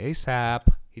Wakanda ASAP.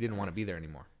 He didn't want to be there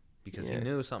anymore because he Yeah.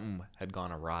 knew something had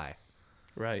gone awry.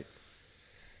 Right.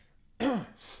 I'm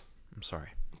sorry.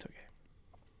 It's okay.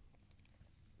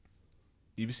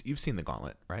 You've seen the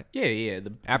gauntlet, right? Yeah.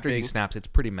 The After he big- snaps, it's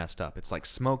pretty messed up. It's like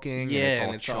smoking. yeah,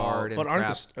 and it's all charred. but and aren't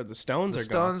crap. the stones The are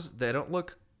gone? stones? They don't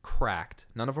look cracked.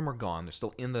 None of them are gone. They're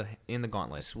still in the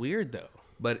gauntlet. It's weird though.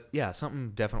 But yeah,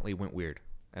 something definitely went weird.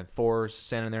 And Thor's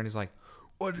standing there and he's like,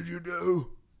 "What did you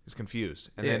do?" He's confused.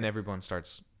 And then Yeah. everyone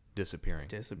starts disappearing.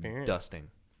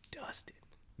 Dusting. Dusted.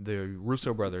 The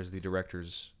Russo brothers, the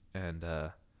directors and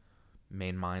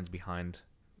main minds behind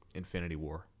Infinity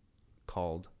War,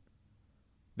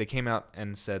 they came out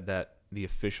and said that the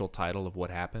official title of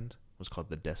what happened was called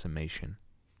The Decimation.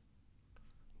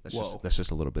 That's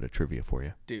just a little bit of trivia for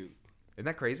you. Dude, Isn't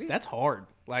that crazy? that's hard.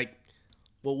 Like,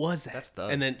 what was that? That's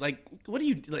thug. And then, like, what do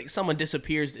you, like, someone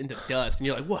disappears into dust, and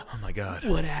you're like, what? Oh my god.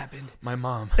 What happened? My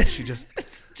mom, she just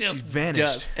she Just vanished.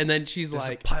 dust. And then she's There's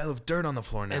like, a pile of dirt on the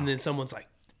floor now. and then someone's like,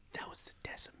 that was the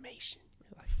decimation.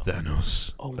 You're like,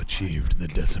 Thanos Oh my achieved the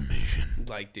decimation.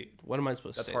 like, dude, what am I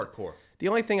supposed to say? hardcore. The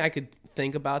only thing I could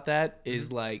think about that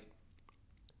is like,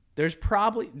 there's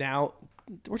probably now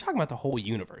we're talking about the whole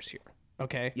universe here.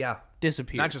 Okay. Yeah.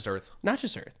 Disappear. Not just Earth. Not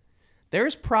just Earth.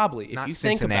 There's probably, if Not you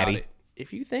think about Cincinnati.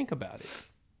 it,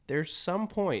 there's some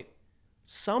point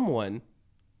someone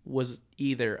was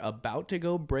either about to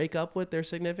go break up with their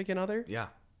significant other Yeah.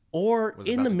 or Was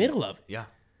in about the to middle of it. Yeah.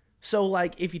 So,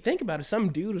 like, if you think about it,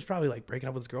 some dude was probably like breaking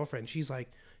up with his girlfriend. She's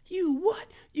like, "You what?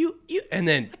 You?" And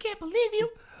then I can't believe you.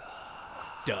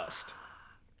 Dust.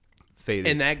 Faded.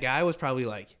 And that guy was probably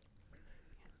like,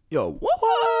 Yo,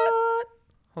 what?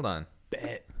 Hold on.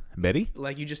 "Bet." Betty?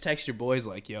 Like, you just text your boys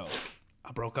like, "Yo,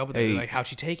 I broke up with her." Hey. They're like, "How'd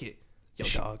she take it?" Yo,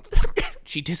 dog.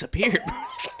 She disappeared.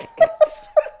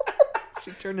 She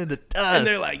He turned into dust. And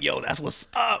they're like, yo, that's what's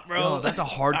up, bro. Yo, that's a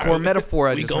hardcore metaphor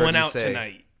I we just going heard you out say.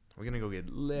 tonight. We're going to go get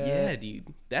lit. Yeah,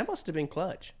 dude. That must have been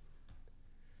clutch.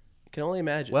 Can only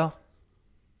imagine. Well,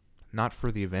 not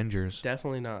for the Avengers.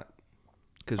 Definitely not.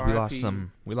 Because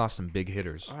we lost some big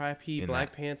hitters. R.I.P.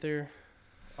 Black Panther.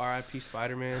 R.I.P.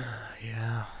 Spider-Man.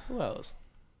 Yeah. Who else?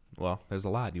 Well, there's a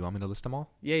lot. Do you want me to list them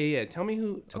all? Yeah. Tell me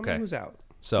who's out.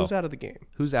 So who's out of the game?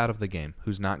 Who's out of the game?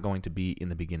 Who's not going to be in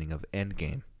the beginning of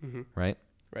Endgame? Mm-hmm. Right?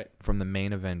 Right. From the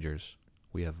main Avengers,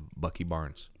 we have Bucky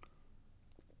Barnes.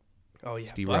 Oh, yeah.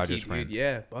 Steve Bucky, Rogers' friend. Dude,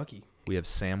 yeah, Bucky. We have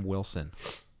Sam Wilson,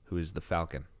 who is the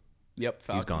Falcon. Yep,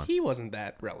 Falcon. He's gone. He wasn't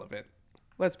that relevant.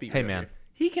 Let's be real. Hey, man. Here.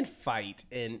 He can fight.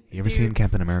 And You ever seen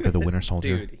Captain America: The Winter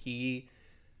Soldier? Dude,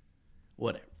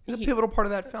 whatever. He's a pivotal part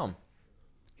of that film.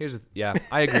 Yeah,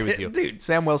 I agree with you. Dude.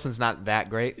 Sam Wilson's not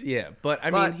that great. Yeah, but I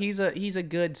mean, he's a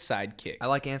good sidekick. I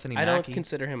like Anthony Mackie. I don't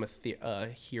consider him a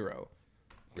hero.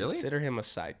 Really? Consider him a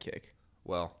sidekick.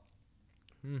 Well,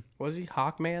 Was he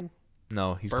Hawkman?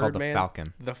 no, he's called the Birdman?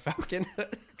 Falcon. The Falcon?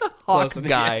 Hawk Close.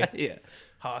 guy. Yeah.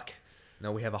 Hawk.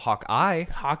 No, we have a Hawkeye,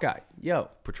 Hawkeye. Yo.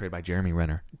 portrayed by Jeremy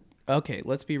Renner. Okay,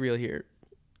 let's be real here.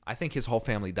 I think his whole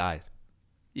family died.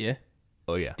 Yeah.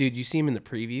 Oh, yeah. Dude, you see him in the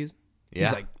previews? Yeah.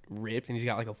 He's like ripped and he's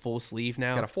got like a full sleeve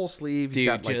now. Got a full sleeve. Dude, He's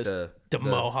got like just the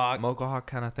mohawk. Mocha hawk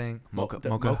kind of thing. Mocha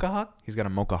hawk? He's got a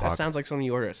mocha That hawk. sounds like something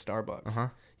you order at Starbucks. Uh-huh.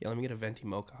 Yeah, let me get a venti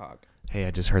mocha hawk. Hey,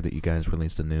 I just heard that you guys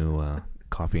released a new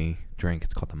coffee drink.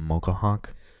 It's called the Mocha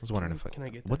Hawk. I was wondering Can I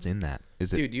get that? what's in that?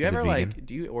 Is it? Dude, do you is it ever vegan?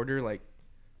 do you order like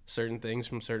certain things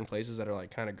from certain places that are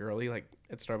like kind of girly, like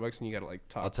at Starbucks, and you gotta like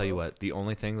talk? I'll tell you what. The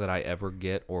only thing that I ever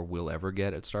get or will ever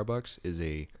get at Starbucks is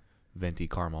a venti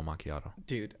caramel macchiato.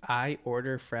 Dude, I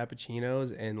order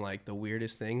frappuccinos and like the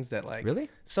weirdest things that like. Really?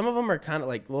 Some of them are kind of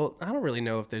like, well, I don't really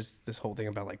know if there's this whole thing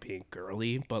about like being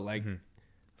girly, but like,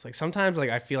 it's like sometimes like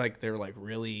I feel like they're like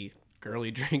really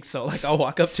girly drinks. So like I'll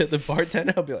walk up to the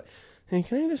bartender, I'll be like, hey,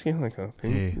 can I just get like a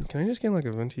pink? Hey. Can I just get like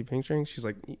a venti pink drink? She's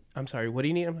like, I'm sorry, what do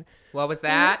you need? I'm like, What was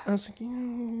that? I was like, you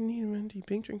need a venti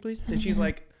pink drink, please? And she's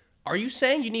like, are you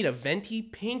saying you need a venti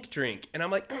pink drink? And I'm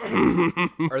like,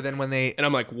 Or then when they and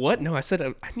I'm like, what? No, I said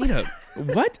I need a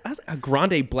what? I was like, a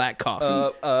grande black coffee.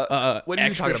 what are you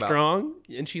extra talking about? strong?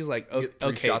 And she's like, oh, get 3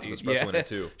 okay, shots dude, of espresso yeah. in it,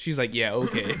 too. She's like, yeah,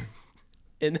 okay.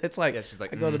 And it's like, Yeah, she's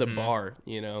like, I go to the bar,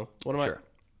 you know. What am Sure.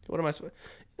 What am I supposed?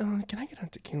 Can I get a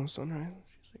tequila sunrise?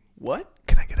 She's like, what?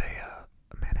 Can I get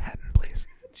a Manhattan, please?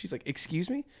 She's like, excuse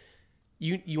me.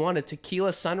 You want a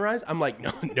tequila sunrise? I'm like,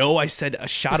 no, I said a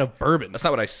shot of bourbon. That's not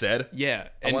what I said. Yeah.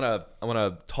 I want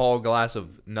a tall glass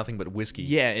of nothing but whiskey.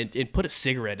 Yeah, and put a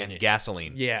cigarette in And it.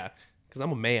 gasoline. Yeah, because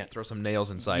I'm a man. Throw some nails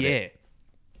inside Yeah. it.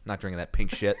 Not drinking that pink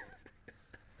shit.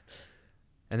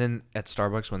 And then at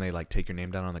Starbucks, when they like take your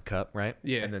name down on the cup, right?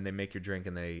 Yeah. And then they make your drink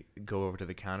and they go over to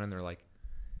the counter and they're like,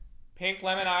 Pink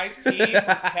lemon iced tea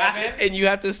from Kevin. And you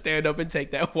have to stand up and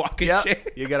take that walking yep. chair.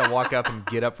 You got to walk up and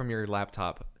get up from your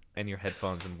laptop and your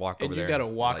headphones and walk And over you there. got to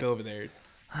and walk like, over there.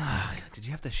 Did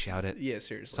you have to shout it? Yeah,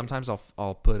 seriously. Sometimes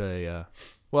I'll put a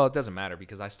well, it doesn't matter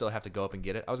because I still have to go up and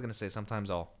get it. I was gonna say sometimes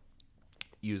I'll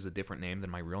use a different name than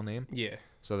my real name Yeah.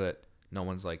 so that no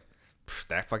one's like,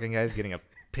 that fucking guy's getting a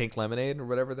pink lemonade or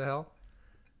whatever the hell.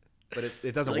 But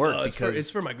it doesn't Like, work oh, because it's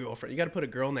for my girlfriend. You got to put a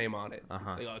girl name on it.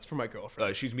 Uh-huh. Like, oh, it's for my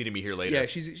girlfriend. she's meeting me here later. Yeah,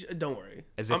 she's don't worry.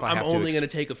 As if I'm I have to only gonna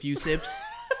take a few sips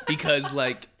because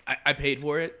like I paid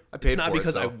for it. I paid it's not for it,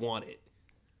 because so- I want it.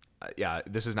 Yeah,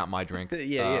 this is not my drink.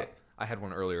 Yeah. I had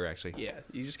one earlier actually. Yeah,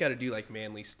 you just got to do like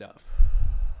manly stuff.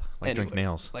 Like drink Anyway,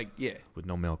 nails Like yeah, with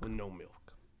no milk. with no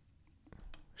milk.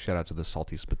 Shout out to the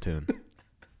salty spittoon.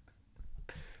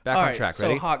 Back All on right, track. so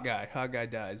Ready? hot guy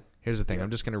dies. Here's the thing.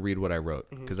 I'm just going to read what I wrote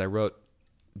because I wrote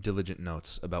diligent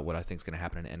notes about what I think is going to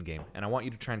happen in Endgame. And I want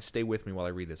you to try and stay with me while I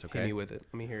read this, Hit okay? me with it.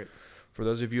 Let me hear it. For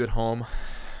those of you at home,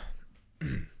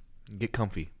 get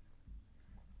comfy.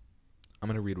 I'm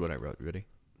going to read what I wrote. You ready?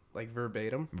 Like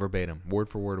verbatim. Verbatim, word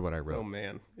for word what I Oh wrote.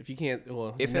 man, if you can't,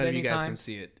 well, If none at of you any guys time- can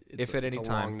see it. It's if at any it's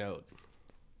a time- long note.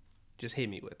 Just hit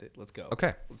me with it. Let's go.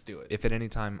 Okay. Let's do it. If at any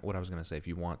time, what I was going to say, if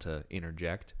you want to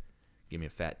interject, give me a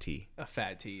fat T. A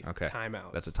fat T. Okay.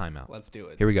 Timeout. That's a timeout. Let's do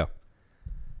it. Here we go.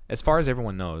 As far as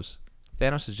everyone knows,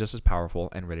 Thanos is just as powerful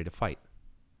and ready to fight.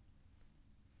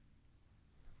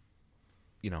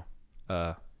 You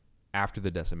know, after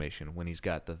the decimation, when he's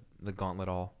got the gauntlet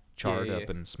all charred Yeah. up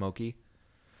and smoky.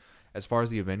 As far as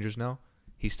the Avengers know,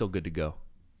 he's still good to go.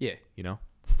 Yeah. You know,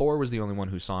 Thor was the only one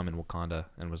who saw him in Wakanda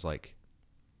and was like,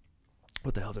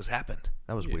 "What the hell just happened?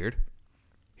 That was weird."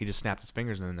 He just snapped his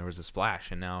fingers and then there was this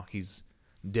flash, and now he's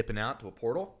dipping out to a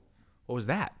portal. What was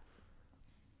that?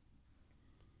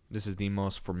 This is the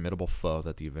most formidable foe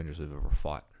that the Avengers have ever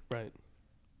fought. Right.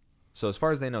 So as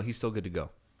far as they know, he's still good to go.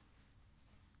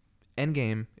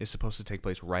 Endgame is supposed to take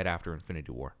place right after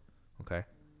Infinity War. Okay?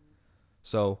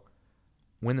 So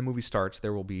when the movie starts,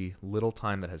 there will be little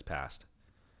time that has passed.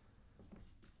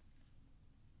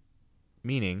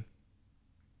 Meaning...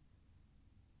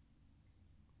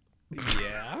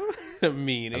 Yeah.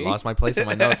 Meaning. I lost my place in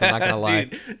my notes. I'm not going to lie.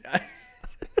 Dude.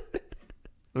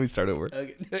 Let me start over.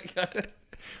 Okay.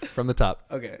 From the top.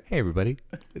 Okay. Hey, everybody.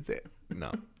 That's it.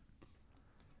 No.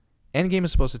 Endgame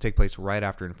is supposed to take place right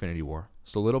after Infinity War,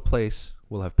 so little place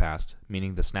will have passed,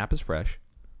 meaning the snap is fresh.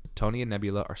 Tony and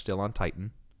Nebula are still on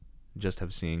Titan, just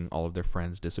have seen all of their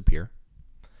friends disappear.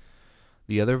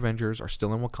 The other Avengers are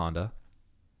still in Wakanda.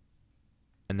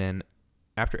 And then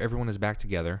after everyone is back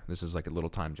together, this is like a little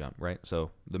time jump, right?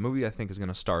 So the movie, I think, is going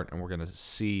to start, and we're going to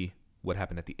see what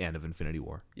happened at the end of Infinity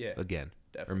War. Yeah. Again.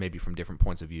 Definitely. Or maybe from different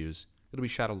points of views. It'll be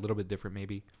shot a little bit different,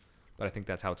 maybe. But I think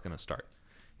that's how it's going to start,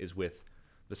 is with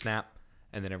the snap,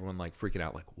 and then everyone like freaking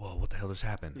out, like, whoa, what the hell just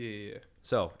happened? Yeah.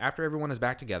 So after everyone is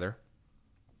back together,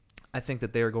 I think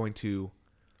that they are going to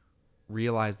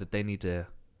realize that they need to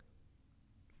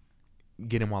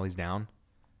get him while he's down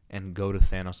and go to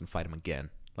Thanos and fight him again,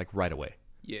 like right away.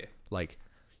 Yeah. Like,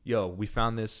 yo, we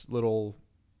found this little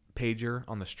pager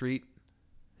on the street.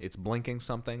 It's blinking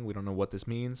something. We don't know what this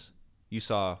means. You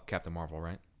saw Captain Marvel,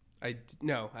 right?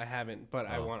 No, I haven't, but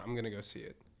I'm gonna go see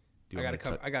it.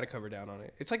 I gotta cover down on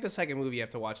it. It's like the second movie you have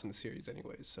to watch in the series,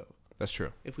 anyways. So that's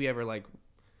true. if we ever like,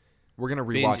 we're gonna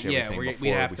rewatch everything yeah, before we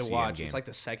have we to see watch. Endgame. It's like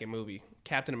the second movie.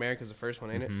 Captain America's the first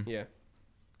one, ain't it? Yeah.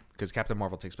 Because Captain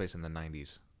Marvel takes place in the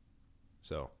 90s.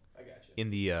 So I got you. in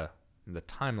the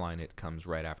timeline, it comes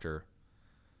right after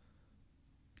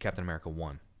Captain America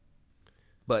 1.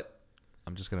 But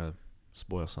I'm just gonna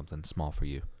spoil something small for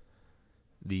you.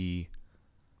 The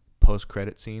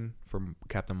post-credit scene from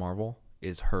Captain Marvel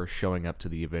is her showing up to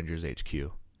the Avengers HQ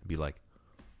and be like,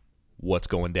 what's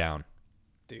going down?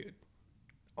 Dude,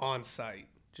 on site,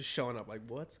 just showing up like,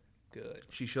 what's good?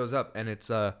 She shows up, and it's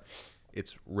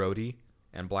Rhodey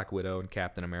and Black Widow and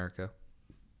Captain America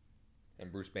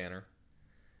and Bruce Banner,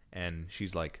 and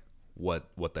she's like,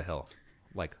 what the hell?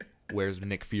 Like, where's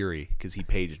Nick Fury? Because he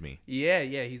paged me. Yeah,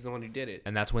 he's the one who did it.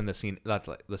 And that's when the scene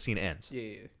ends.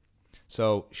 Yeah.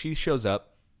 So she shows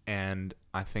up, and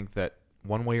I think that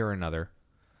one way or another,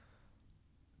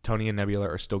 Tony and Nebula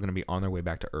are still going to be on their way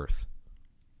back to Earth.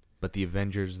 But the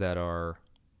Avengers that are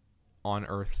on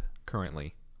Earth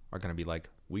currently are going to be like,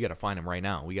 we got to find him right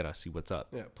now. We got to see what's up.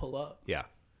 Yeah, pull up. Yeah.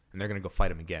 And they're going to go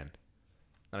fight him again.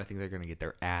 And I think they're going to get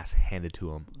their ass handed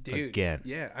to them again.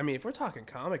 Yeah, I mean, if we're talking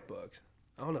comic books,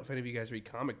 I don't know if any of you guys read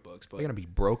comic books, but They're going to be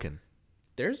broken.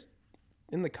 there's,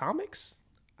 in the comics,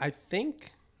 I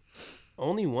think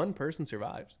only one person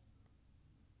survives.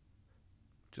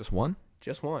 Just one?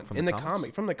 Just one. From in the the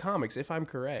comics? from the comics, if I'm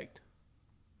correct.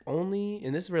 Only,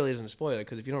 and this really isn't a spoiler,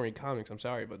 because if you don't read comics, I'm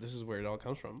sorry, but this is where it all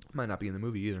comes from. Might not be in the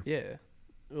movie either. Yeah.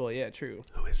 Well, yeah, true.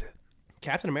 Who is it?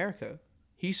 Captain America.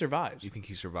 He survives. Do you think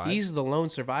he survived? He's the lone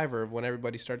survivor of when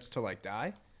everybody starts to, like,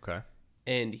 die. Okay.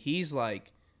 And he's,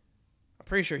 like, I'm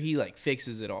pretty sure he, like,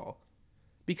 fixes it all.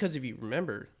 Because if you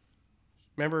remember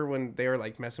when they were,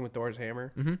 like, messing with Thor's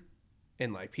hammer? Mm-hmm.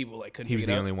 And, like, people, like, couldn't He was pick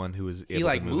it the up? only one who was able He,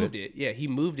 like, to move moved it. Yeah, he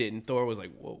moved it, and Thor was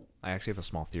like, whoa. I actually have a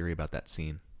small theory about that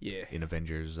scene. Yeah. In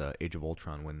Avengers Age of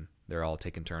Ultron when they're all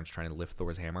taking turns trying to lift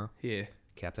Thor's hammer. Yeah.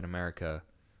 Captain America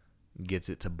gets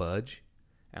it to budge,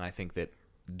 and I think that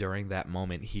during that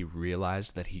moment he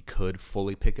realized that he could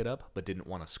fully pick it up but didn't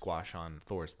want to squash on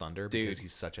Thor's thunder because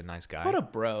he's such a nice guy. What a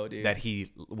bro, dude. That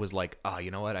he was like, you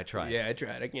know what? I tried. Yeah, I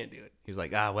tried. I can't do it. He was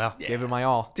like, well, gave it my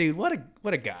all. Dude, what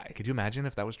a guy. Could you imagine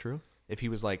if that was true? If he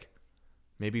was like,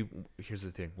 maybe, here's the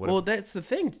thing. That's the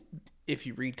thing. If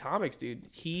you read comics, dude,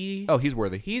 he's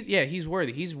worthy. He's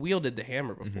worthy. He's wielded the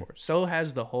hammer before. Mm-hmm. So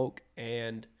has the Hulk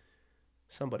and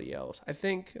somebody else. I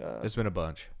think There's been a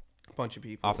bunch. bunch of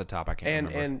people. Off the top, I can't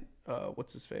remember. And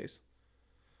what's his face?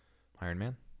 Iron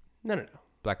Man? No.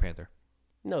 Black Panther.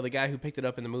 No, the guy who picked it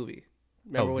up in the movie.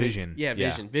 Remember when Vision. Yeah,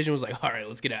 Vision. Vision was like, all right,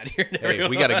 let's get out of here. Hey,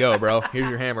 we got to go, bro. Here's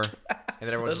your hammer. And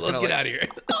then everyone's let's get out of here.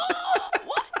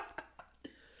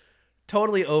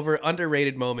 Totally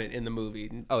underrated moment in the movie.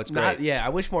 Oh, it's great. Yeah, I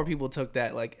wish more people took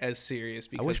that like as serious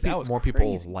because I wish that was more crazy.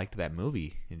 people liked that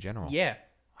movie in general. Yeah,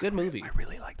 good movie. I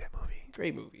really like that movie.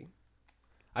 Great movie.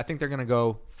 I think they're going to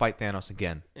go fight Thanos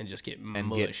again And just get and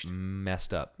mushed. get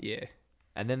messed up. Yeah.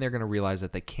 And then they're going to realize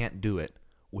that they can't do it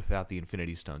without the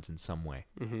Infinity Stones in some way.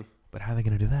 Mm-hmm. But how are they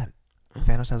going to do that?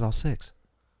 Thanos has all 6.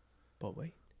 But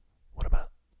wait. What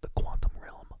about the quantum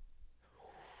realm?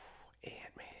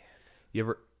 Ant-Man. You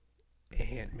ever...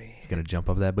 Ant-Man. He's gonna jump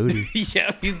up that booty.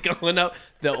 Yeah, he's going up.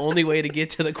 The only way to get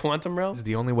to the quantum realm This is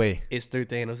the only way. is through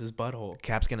Thanos' butthole.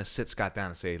 Cap's gonna sit Scott down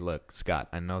and say, "Look, Scott,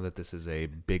 I know that this is a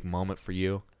big moment for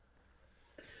you.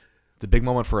 It's a big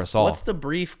moment for us all." What's the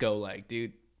brief go like,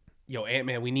 dude? Yo,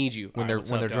 Ant-Man, we need you. when All right, they're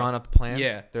what's up, drawing dog? up plans?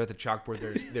 Yeah. They're at the chalkboard.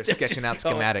 They're sketching out just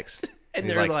going- schematics. And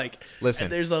he's they're like, "Listen."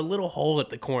 and there's a little hole at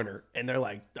the corner, and they're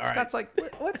like, all right, Scott's like,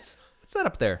 what's that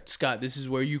up there? Scott, this is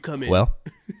where you come in. Well,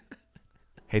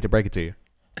 hate to break it to you,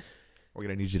 we're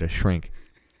gonna need you to shrink,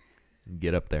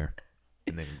 get up there,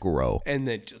 and then grow. And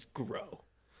then just grow.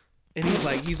 And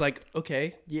he's like,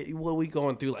 okay, yeah, what are we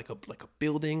going through? Like a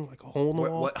building, like a hole in the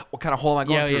wall? What kind of hole am I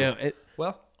going through? Yeah.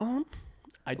 Well,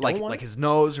 I don't like want his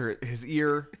nose or his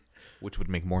ear, which would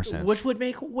make more sense. which would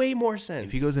make way more sense.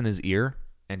 If he goes in his ear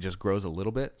and just grows a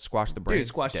little bit, squash the brain. Dude,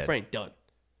 squash his dead. brain, done.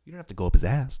 You don't have to go up his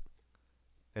ass.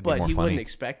 That'd be But more he funny. wouldn't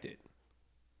expect it.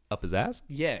 Up his ass?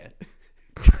 Yeah.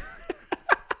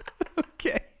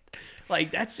 Okay.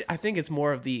 Like I think it's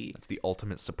more of the That's the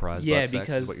ultimate surprise. yeah, butt sex, is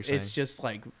because what you're saying. it's just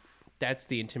like that's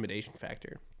the intimidation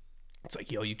factor. It's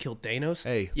like, yo, you killed Thanos?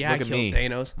 Hey, yeah, look I at killed me.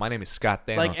 Thanos. My name is Scott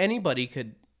Thanos. Like anybody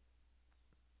could.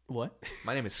 What?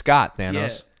 My name is Scott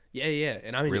Thanos. Yeah,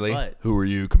 and I'm in Really? your butt. Who are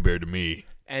you compared to me?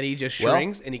 And he just Well-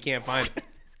 shrinks and he can't find it.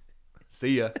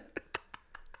 See ya.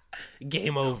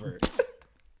 Game over.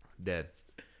 Dead.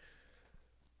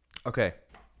 Okay.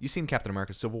 You seen Captain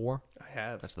America Civil War? I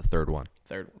have. That's the third one.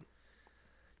 Third one.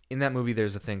 In that movie,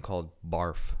 there's a thing called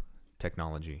BARF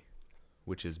technology,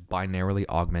 which is binarily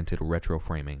augmented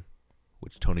retroframing,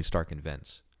 which Tony Stark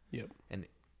invents. Yep. And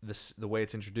the way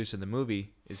it's introduced in the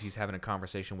movie is he's having a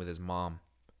conversation with his mom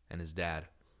and his dad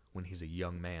when he's a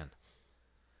young man.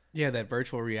 Yeah, that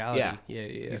virtual reality. Yeah.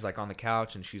 Yeah. He's like on the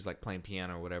couch and she's like playing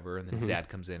piano or whatever, and then his dad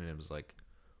comes in and it was like,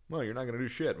 "Well, you're not gonna do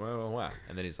shit." Blah, blah, blah.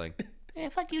 And then he's like, Yeah,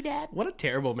 fuck you, Dad. What a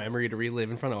terrible memory to relive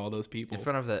in front of all those people. in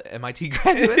front of the MIT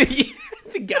graduates.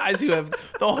 The guys who have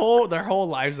their whole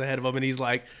lives ahead of them, and he's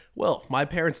like, "Well, my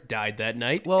parents died that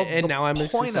night, and the now I'm a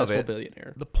point of successful it-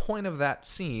 billionaire." The point of that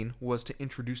scene was to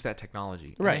introduce that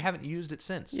technology. And Right. They haven't used it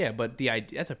since. Yeah, but the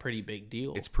idea that's a pretty big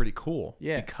deal. It's pretty cool.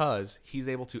 Yeah. Because he's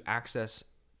able to access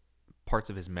parts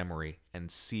of his memory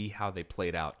and see how they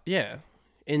played out. yeah,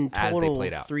 in As they total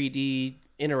played out. 3D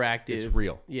interactive. It's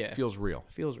real. Yeah, It feels real.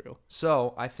 feels real.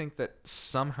 So I think that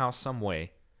somehow, some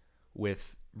way,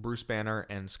 with Bruce Banner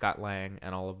and Scott Lang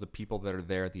and all of the people that are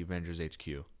there at the Avengers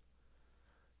HQ,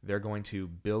 they're going to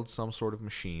build some sort of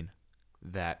machine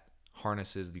that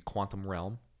harnesses the quantum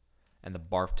realm and the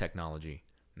BARF technology,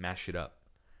 mash it up,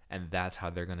 and that's how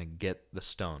they're going to get the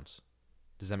stones.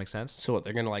 Does that make sense? So what?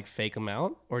 They're gonna like fake them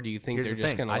out, or do you think Here's they're the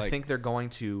just thing. gonna like? I think they're going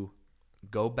to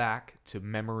go back to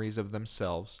memories of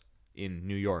themselves in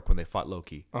New York when they fought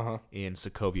Loki, in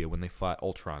Sokovia when they fought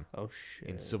Ultron, Oh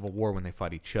in shit, Civil War when they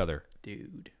fought each other,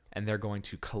 dude. and they're going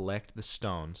to collect the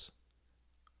stones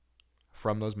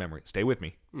from those memories. Stay with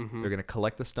me. Mm-hmm. They're going to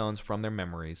collect the stones from their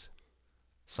memories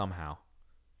somehow,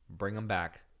 bring them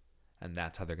back, and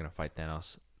that's how they're going to fight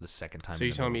Thanos the second time. So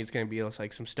you're telling me it's gonna be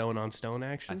like some stone on stone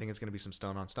action? I think it's going to be some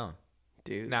stone on stone.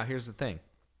 dude. Now, here's the thing.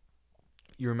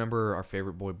 You remember our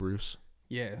favorite boy, Bruce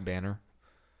Yeah, Banner?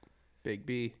 Big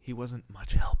B. He wasn't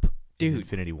much help Dude. in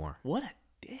Infinity War. What a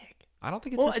dick. I don't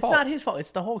think it's Well, his it's fault. not his fault. It's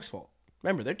the Hulk's fault.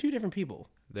 Remember, they're two different people.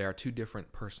 They are two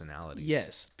different personalities.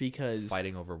 Yes, because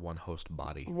Fighting over one host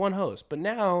body. one host. But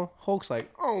now Hulk's like,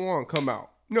 I don't want to come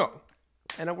out. No.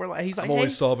 And we're like, he's like, hey.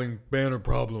 solving Banner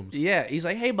problems. Yeah, he's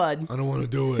like, hey, bud. I don't want to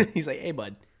do it. He's like, hey,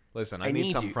 bud. Listen, I need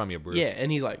something you. from you, Bruce. Yeah,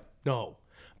 and he's like, no.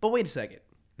 But wait a 2nd.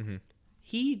 Mm-hmm.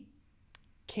 He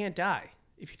can't die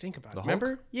if you think about it. The Hulk?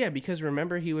 Remember? Yeah, because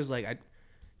remember he was like,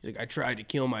 I tried to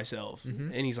kill myself,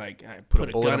 and he's like, I Put put a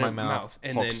a bullet gun in in my my mouth. mouth,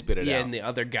 and Hulk then spit it out. and the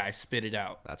other guy spit it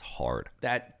out. That's hard.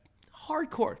 That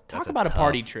hardcore. Talk That's a about a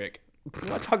party tough- trick. You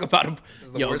want to talk about a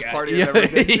the yo, worst guys. party you've ever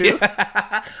been to?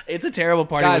 Yeah. It's a terrible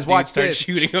party. Guys, when watch dudes start this.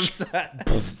 shooting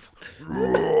himself.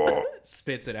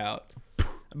 Spits it out.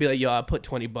 I'd be like, yo, I put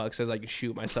 $20 as I can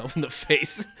shoot myself in the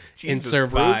face and Jesus,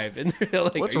 survive. And they're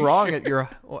like, What's "Are you wrong sure?"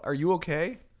 are you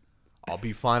okay? I'll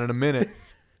be fine in a minute.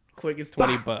 Quick as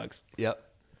 $20. Yep.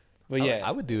 But yeah,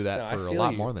 I would do that No, I for a feel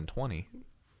lot you. more than 20.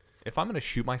 If I'm going to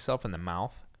shoot myself in the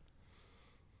mouth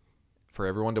for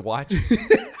everyone to watch,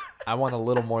 I want a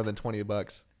little more than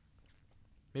 $20.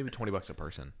 Maybe $20 a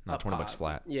person, not $20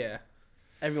 flat. Yeah.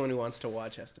 Everyone who wants to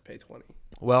watch has to pay 20.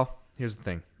 Well, here's the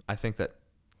thing. I think that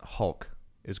Hulk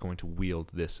is going to wield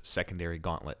this secondary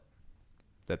gauntlet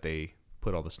that they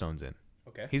put all the stones in.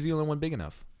 Okay. He's the only one big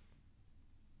enough.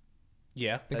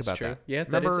 Yeah, Think that's about true. that. Yeah,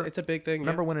 Remember- it's a big thing.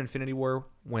 Remember when Infinity War,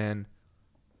 when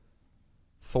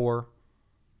Thor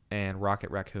and Rocket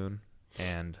Raccoon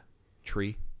and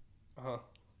Tree Uh-huh.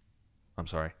 I'm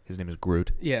sorry. His name is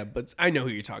Groot. Yeah, but I know who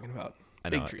you're talking about. I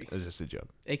know. Big Tree. It was just a joke.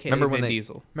 AKA Remember Vin when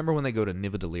Diesel. Remember when they go to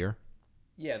Nidavellir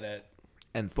Yeah, that.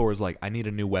 and Thor's like, I need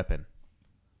a new weapon.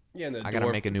 Yeah, and the I got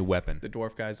to make a new weapon. The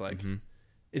dwarf guy's like, Mhm.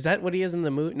 is that what he is in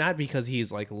the movie? Not because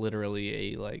he's like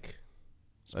literally a like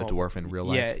A dwarf in real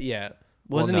life. Yeah, yeah.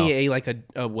 Well, Wasn't no. he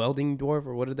a welding dwarf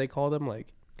or what did they call them?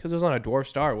 Like, because it was on a dwarf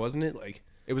star, wasn't it? Like,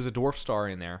 It was a dwarf star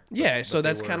in there. yeah. So but they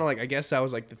that's were- kind of like I guess that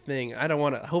was like the thing. I don't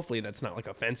want to. Hopefully that's not like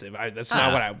offensive. That's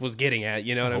not what I was getting at.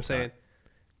 You know what I'm hope not. saying?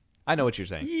 I know what you're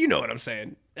saying. You know what I'm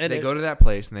saying? And They go to that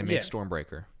place and they make Yeah.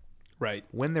 Stormbreaker. right.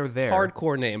 When they're there.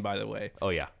 Hardcore name, by the way, Oh,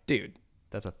 yeah. dude.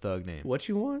 That's a thug name. What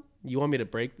you want? You want me to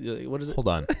break? What is it? Hold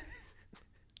on. You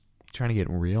trying to get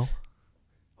real?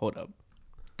 Hold up.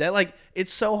 That like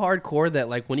it's so hardcore that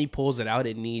like when he pulls it out,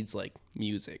 it needs like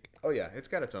music. Oh, yeah. It's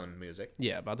got its own music.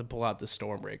 Yeah, about to pull out the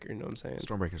Stormbreaker. You know what I'm saying?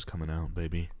 Stormbreaker's coming out,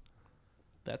 baby.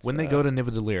 That's When they go to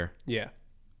Nidavellir. yeah.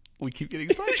 We keep getting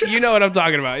sidetracked. You know what I'm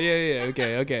talking about. Yeah.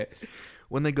 Okay.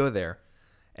 When they go there,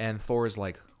 and Thor is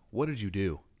like, "What did you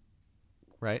do?"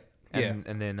 Right? And,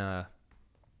 Yeah. And then,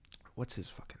 what's his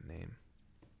fucking name?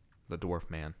 The dwarf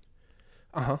man.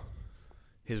 Uh-huh.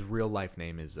 His real life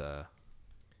name is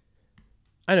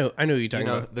I know who you're talking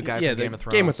you know about. the guy yeah, from Game of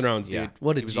Thrones. Game of Thrones, dude. Yeah.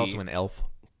 What did he was also an elf.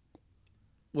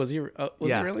 Was he was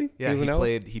yeah. he really? Yeah, was he an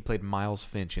elf? played Miles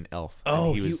Finch in Elf.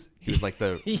 Oh, and he was like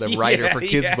the writer for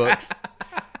kids books.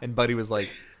 And Buddy was like,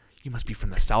 "You must be from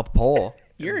the South Pole."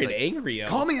 And You're he's an like, angry elf.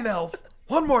 "Call me an elf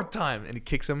one more time," and he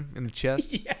kicks him in the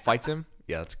chest, Yeah. fights him.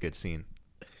 Yeah, that's a good scene.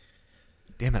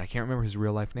 Damn it, I can't remember his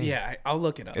real life name. Yeah, I'll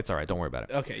look it up. It's all right. Don't worry about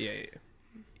it. Okay, yeah.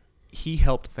 He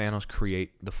helped Thanos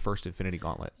create the first Infinity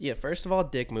Gauntlet. Yeah, first of all,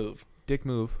 dick move. Dick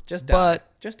move. Just die.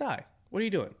 But Just die. What are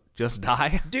you doing? just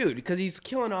die. Dude, because he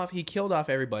killed off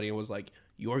everybody and was like,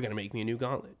 "You're going to make me a new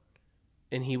gauntlet."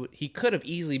 And he could have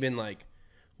easily been like,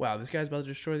 "Wow, this guy's about to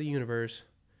destroy the universe.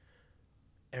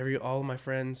 All of my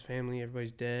friends, family,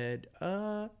 everybody's dead."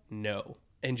 No.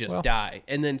 And just Well, die.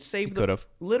 And then save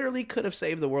literally could have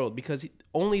saved the world because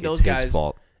only those It's guys his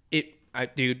fault.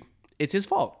 Dude, it's his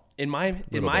fault. In my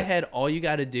bit. head, all you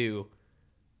got to do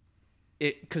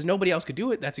because nobody else could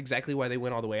do it. That's exactly why they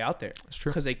went all the way out there. That's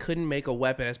true. Because they couldn't make a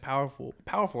weapon as powerful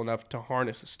enough to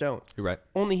harness a stone. You're right.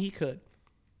 Only he could.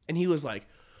 And he was like,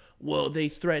 "Well, they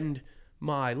threatened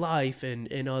my life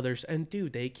and others." And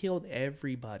dude, they killed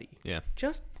everybody. Yeah.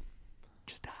 Just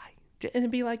die. And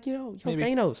then be like, Maybe.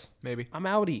 Thanos, Maybe. I'm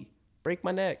outie. Break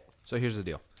my neck. So here's the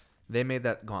deal. They made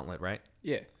that gauntlet, right?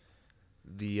 Yeah.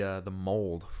 The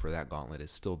mold for that gauntlet is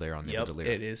still there on Yep, Nidavellir.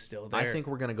 it is still there. I think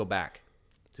we're gonna go back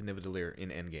to Nidavellir in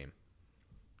Endgame.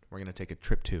 We're gonna take a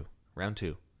trip 2, round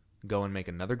 2, go and make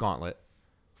another gauntlet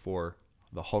for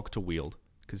the Hulk to wield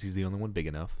because he's the only one big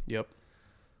enough. Yep.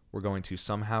 We're going to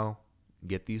somehow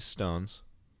get these stones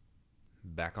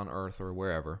back on Earth or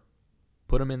wherever,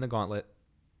 put them in the gauntlet,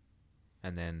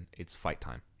 and then it's fight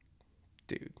time.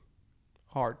 Dude.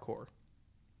 Hardcore.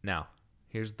 Now,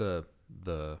 here's the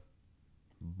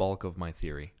bulk of my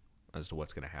theory as to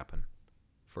what's going to happen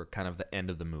for kind of the end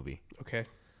of the movie. Okay.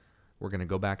 We're going to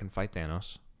go back and fight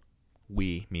Thanos.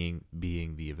 We, being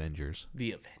the Avengers.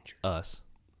 The Avenger. Us.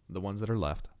 The ones that are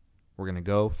left. We're going to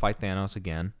go fight Thanos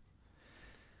again.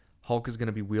 Hulk is going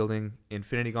to be wielding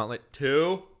Infinity Gauntlet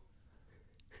 2.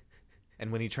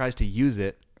 And when he tries to use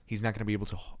it, he's not going to be able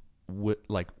to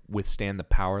withstand the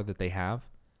power that they have.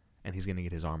 And he's going to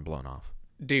get his arm blown off.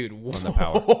 Dude, From the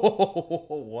power.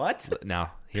 What?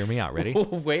 Now, hear me out. Ready?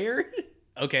 Where?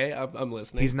 Okay, I'm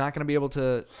listening. He's not going to be able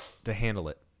to handle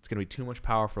it. It's going to be too much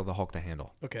power for the Hulk to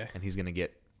handle. Okay. And he's going to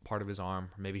get part of his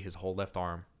arm, maybe his whole left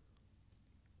arm,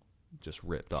 just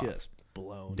ripped off. Just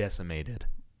blown. Decimated.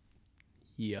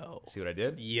 Yo. See what I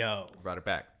did? Yo. Brought it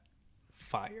back.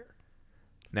 Fire.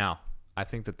 Now, I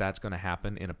think that that's going to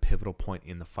happen in a pivotal point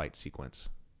in the fight sequence.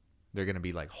 They're going to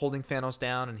be like holding Thanos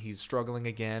down and he's struggling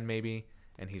again maybe.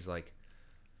 And he's like,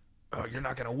 "Oh, you're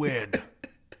not going to win.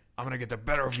 I'm going to get the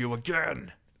better of you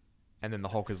again." And then the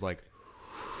Hulk is like,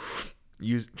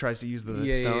 tries to use the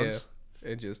stones. Yeah.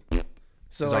 It just...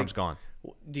 So His like, arm's gone.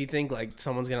 do you think like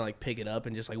someone's gonna like pick it up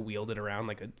and just like wield it around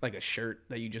like a shirt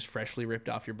that you just freshly ripped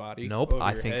off your body? Nope. over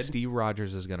I your think head? Steve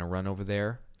Rogers is going to run over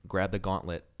there, grab the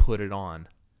gauntlet, put it on,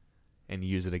 and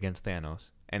use it against Thanos.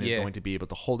 And is Yeah. going to be able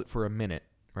to hold it for a minute,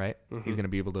 right? Mhm. He's going to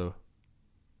be able to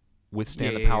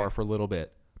withstand Yeah, the yeah, power yeah. for a little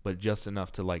bit, but just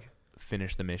enough to like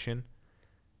finish the mission.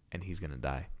 And he's going to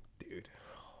die. dude.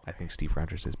 I think Steve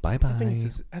Rogers is bye-bye. I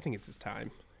think it's his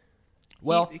time.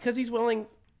 Well, because he's willing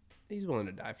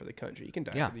to die for the country. He can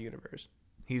die Yeah. for the universe.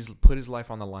 he's put his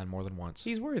life on the line more than once.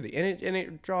 He's worthy, and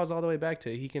it draws all the way back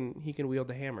to he can wield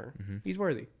the hammer. Mhm. He's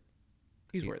worthy.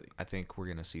 He's worthy. I think we're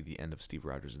gonna see the end of Steve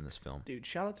Rogers in this film. Dude,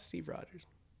 shout out to Steve Rogers.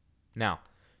 Now,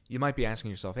 you might be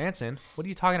asking yourself, Anson, what are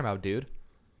you talking about, dude?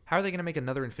 How are they gonna make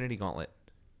another Infinity Gauntlet?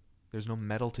 There's no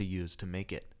metal to use to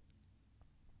make it.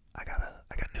 I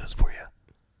got news for you.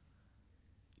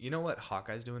 You know what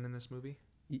Hawkeye's doing in this movie?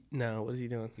 No, what is he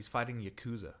doing? He's fighting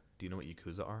Yakuza. Do you know what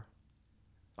Yakuza are?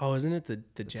 Oh, isn't it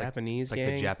the Japanese It's like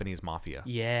gang? the Japanese mafia.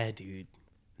 Yeah, dude.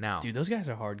 Now, Dude, those guys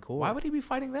are hardcore. why would he be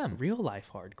fighting them? Real life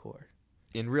hardcore.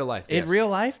 In real life, In yes. real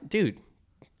life? Dude.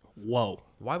 Whoa.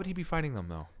 Why would he be fighting them,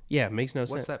 though? Yeah, makes no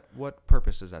sense. What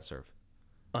purpose does that serve?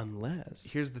 Unless.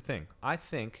 Here's the thing. I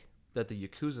think that the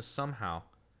Yakuza somehow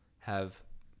have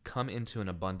come into an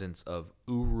abundance of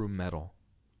Uru metal.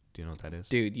 Do you know what that is?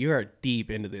 Dude, you are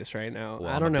deep into this right now. Well,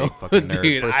 I I'm don't a know. big fucking nerd,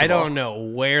 Dude, first I of all. don't know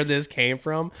where this came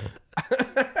from.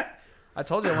 I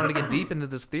told you I wanted to get deep into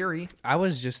this theory. I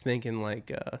was just thinking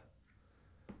like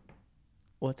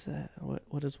what's that?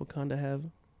 What does Wakanda have?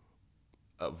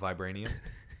 Vibranium.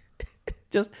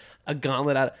 Just a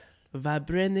gauntlet out of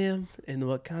vibranium and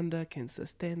Wakanda can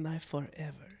sustain life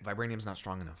forever. Vibranium's not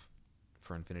strong enough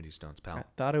for Infinity Stones, pal. I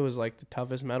thought it was like the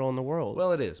toughest metal in the world.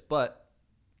 Well, it is, but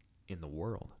in the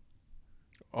world,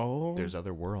 oh, there's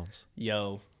other worlds.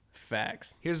 yo,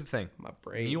 facts. Here's the thing. My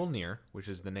brain. Mjolnir, which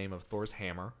is the name of Thor's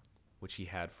hammer, which he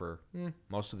had for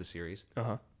most of the series,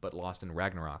 but lost in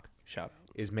Ragnarok, Shout out.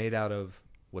 is made out of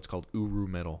what's called Uru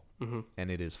metal, and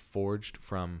it is forged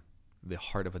from the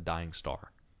heart of a dying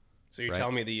star. So you're Right.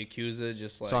 telling me the Yakuza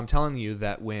just like So I'm telling you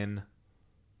that when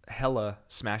Hela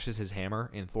smashes his hammer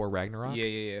in Thor Ragnarok,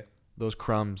 yeah. those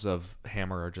crumbs of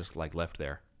hammer are just like left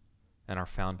there and are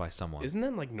found by someone. Isn't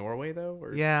that like Norway though?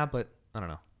 Or? Yeah, but I don't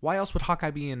know. Why else would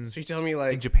Hawkeye be in So you're telling me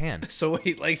like Japan? So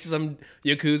wait, like some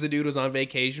Yakuza dude was on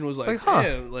vacation, was like, like, huh,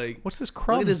 damn, like What's this look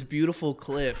crumb? at this beautiful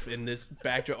cliff and this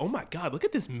backdrop. Oh my god, look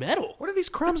at this metal. What are these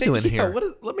crumbs doing Yeah, here?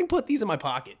 let me put these in my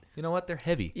pocket. You know what? They're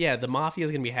heavy. Yeah, the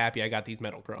mafia's gonna be happy I got these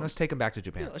metal crumbs. Let's take them back to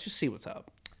Japan. Yeah, let's just see what's up.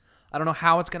 I don't know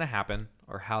how it's gonna happen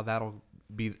or how that'll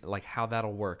be like how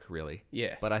that'll work really.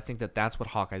 Yeah. But I think that that's what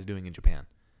Hawkeye's doing in Japan.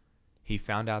 He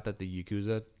found out that the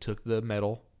Yakuza took the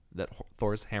metal that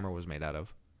Thor's hammer was made out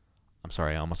of. I'm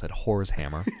sorry, I almost said Hor's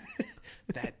hammer.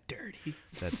 That dirty.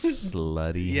 That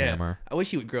slutty Yeah. hammer. I wish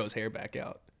he would grow his hair back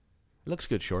out. It looks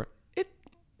good short.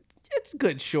 It's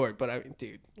good short, but I mean,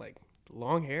 dude, like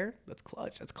long hair, that's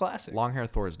clutch. That's classic. Long hair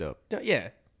Thor is dope. Yeah.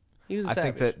 He was a I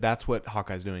think savage. that's what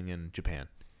Hawkeye's doing in Japan.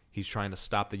 He's trying to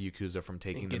stop the Yakuza from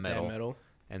taking And the get that metal, metal.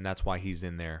 and that's why he's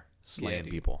in there slaying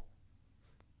dude. people.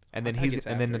 And then Hawkeye then gets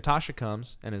after it. Natasha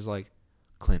comes and is like,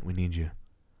 "Clint, we need you.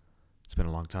 It's been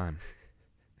a long time."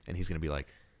 And he's gonna be like,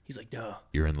 He's like, no.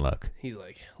 "You're in luck. He's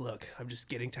like, look, I'm just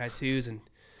getting tattoos and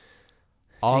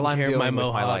All taking I'm care of doing my with my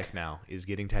mohawk. life now is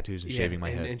getting tattoos and shaving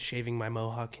my head." and shaving my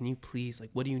mohawk. Can you please, like,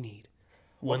 what do you need?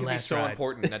 What One could be last so ride.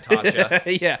 important, Natasha?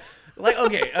 Yeah. Like,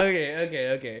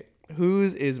 okay.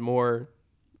 Whose is more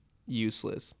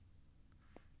useless?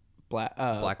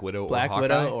 Black Widow or Black Hawkeye?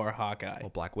 Widow or Hawkeye? Well,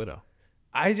 Black Widow.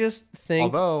 I just think,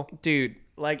 Although, dude,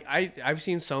 like I've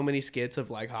seen so many skits of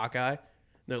like Hawkeye.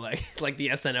 They're like like the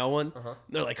SNL one.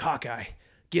 They're like, Hawkeye,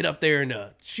 get up there and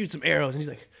shoot some arrows, and he's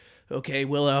like, okay,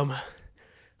 well,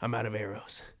 I'm out of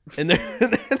arrows, and they're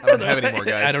I don't have any more,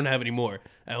 guys. I don't have any more.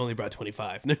 I only brought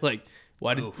 25. And they're like,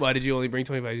 why did you only bring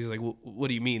 25? He's like, what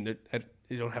do you mean?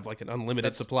 You don't have like an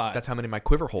unlimited supply. That's how many my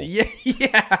quiver holds.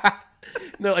 Yeah.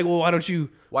 And they're like, well, why don't you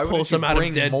Why pull wouldn't some you out of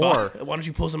bring dead more? Why don't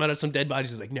you pull some out of some dead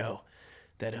bodies? He's like, no,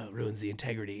 that ruins the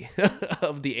integrity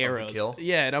of the arrows. kill?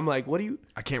 Yeah, and I'm like, what do you?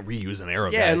 I can't reuse an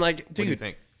arrow, Yeah, guys. and like, what do you dude,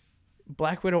 think?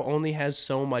 Black Widow only has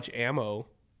so much ammo.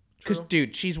 Because,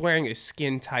 dude, she's wearing a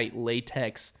skin tight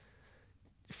latex.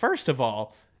 First of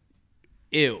all,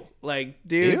 ew. Like,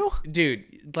 dude, Ew?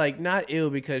 dude, like not ew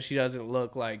because she doesn't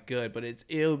look like good, but it's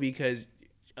ew because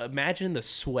imagine the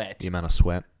sweat, The amount of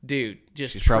sweat. dude,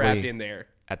 just She's trapped probably- in there.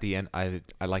 At the end, I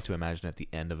like to imagine at the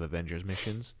end of Avengers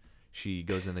missions, she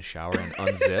goes in the shower and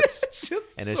unzips,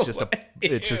 and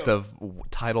it's just a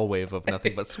tidal wave of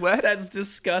nothing but sweat. That's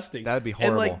disgusting. That'd be And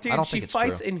horrible. like, dude, I don't she think it's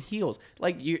fights true. in heels.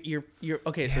 Like you're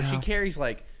okay. So she Yeah. carries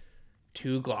like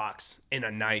 2 Glocks and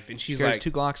a knife, and she's There's like,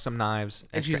 2 Glocks, some knives,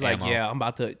 and extra she's like, ammo. yeah, I'm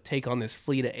about to take on this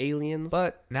fleet of aliens.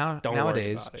 But Don't worry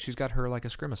nowadays, about it. she's got her like a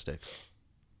scrimma stick.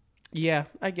 yeah,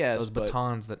 I guess Those but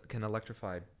batons that can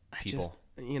electrify people, just,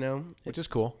 which is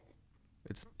cool.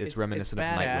 It's reminiscent it's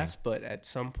of badass, Nightwing. but at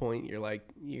some point you're like,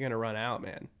 you're gonna run out,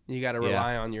 man. You got to Yeah.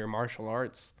 rely on your martial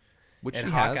arts. Which And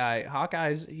he has.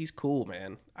 Hawkeye's he's cool,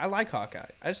 man. I like Hawkeye.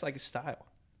 I just like his style.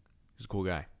 He's a cool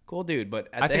guy. Cool dude, but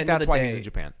at I the think end of that's the why day, he's in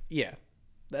Japan, Yeah,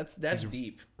 that's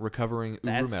deep. recovering Uru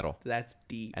That's metal. That's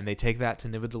deep. And they take that to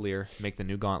Nidavellir, make the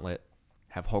new gauntlet,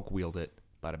 have Hulk wield it,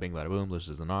 Bada bing, bada boom,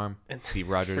 loses an arm. And Steve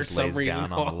for Rogers some lays reason,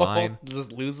 down on the line.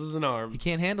 just loses an arm. He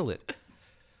can't handle it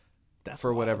That's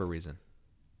for wild. whatever reason.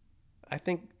 I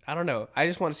don't know. I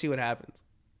just want to see what happens.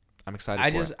 I'm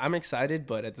excited for it. I'm excited,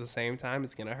 but at the same time,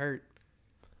 it's gonna hurt.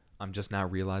 I'm just now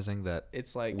realizing that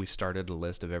It's like, we started a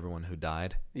list of everyone who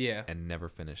died yeah, and never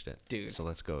finished it. Dude. So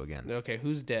let's go again. okay,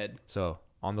 who's dead? So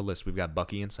on the list, we've got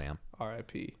Bucky and Sam.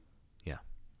 R.I.P. Yeah.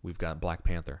 We've got Black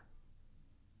Panther,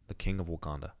 the King of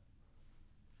Wakanda.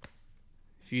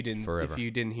 If you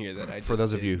didn't hear that, I For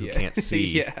those of you who can't see,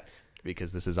 yeah,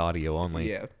 because this is audio only,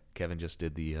 yeah. Kevin just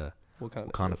did the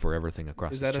Wakanda. Wakanda forever thing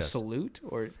across Is his that a chest. salute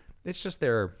or It's just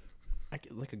their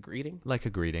like a greeting? like a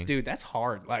greeting. Dude, that's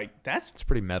hard. Like It's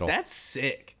pretty metal. that's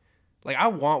sick. Like I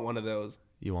want one of those,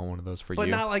 You want one of those for but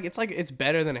you? not like it's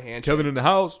better than a handshake. Kevin in the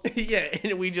house. Yeah,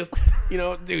 and we just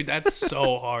dude, that's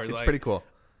so hard. It's like, pretty cool.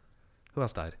 Who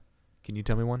else died? Can you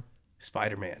tell me one?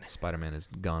 Spider-Man. Spider-Man is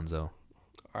gonzo.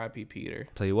 R.I.P. Peter.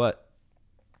 Tell you what.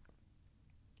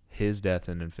 His death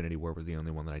in Infinity War was the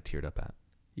only one that I teared up at.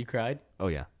 You cried? Oh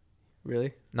yeah.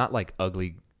 Really? Not like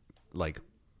ugly, like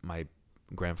my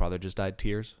grandfather just died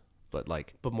tears, but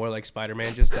like But more like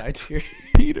Spider-Man just died here.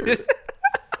 Peter.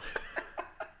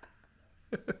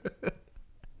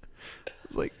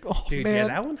 It's like, oh Dude, man, yeah,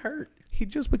 that one hurt. he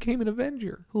just became an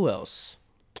Avenger. Who else?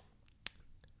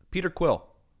 Peter Quill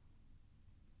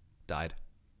died.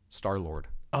 Star-Lord.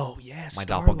 Oh yeah, My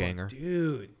Star-Lord. doppelganger.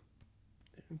 Dude.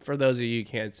 For those of you who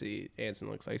can't see, Anson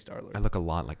looks like Star-Lord. I look a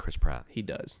lot like Chris Pratt. He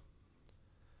does.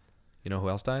 You know who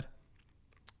else died?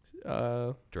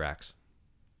 Uh, Drax.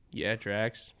 yeah,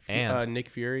 Drax. And- Nick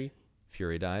Fury.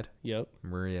 Fury died. Yep.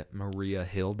 Maria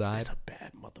Hill died. That's a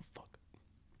bad motherfucker.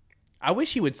 I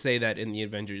wish he would say that in the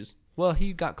Avengers. Well,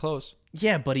 he got close.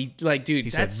 Yeah, but he He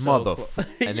that's said, so "Motherf-" clo-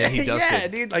 and then he dusted. Yeah,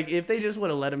 dude. Like if they just would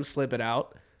have let him slip it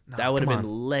out, Nah, that would have come been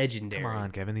on. legendary. Come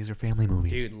on, Kevin. These are family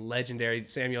movies. Dude, legendary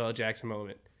Samuel L. Jackson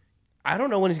moment. I don't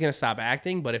know when he's gonna stop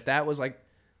acting, but if that was like,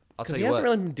 I'll because tell he you hasn't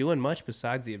what. really been doing much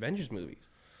besides the Avengers movies,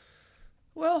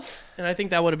 Well, and I think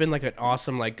that would have been like an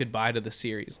awesome like goodbye to the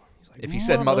series. He's like, if he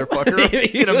said motherfucker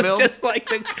he in a was mill, just like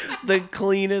the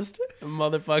cleanest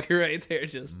motherfucker right there.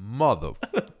 Just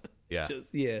yeah.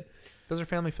 yeah. Those are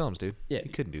family films, dude. Yeah. You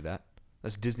couldn't do that.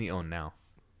 That's Disney owned now.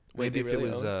 Wait, Maybe they if really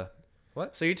it was own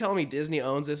what? So you're telling me Disney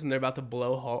owns this and they're about to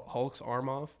blow Hulk's arm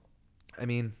off? I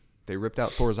mean, they ripped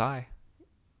out Thor's eye,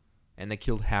 and they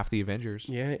killed half the Avengers.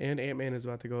 Yeah, and Ant-Man is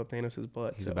about to go up Thanos'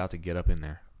 butt. He's so. about to get up in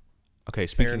there. Okay,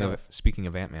 Fair speaking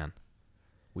of Ant-Man,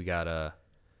 we got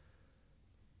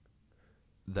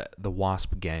the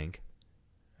Wasp gang.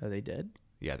 Are they dead?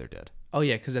 Yeah, they're dead. Oh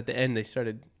yeah, because at the end they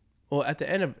started. Well, at the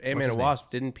end of Ant-Man his and name? Wasp,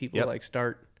 didn't people Yep. like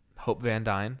start? Hope Van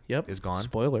Dyne Yep, is gone.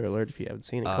 Spoiler alert if you haven't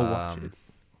seen it, go watch it.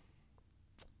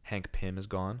 Hank Pym is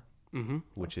gone, Mm-hmm.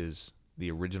 which is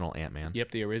the original Ant-Man.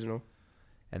 Yep, the original.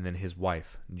 And then his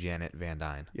wife, Janet Van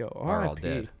Dyne, Yo, are all R.I.P.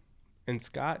 dead. And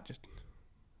Scott, just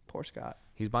poor Scott.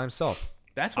 He's by himself.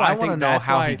 That's why I I want to think know that's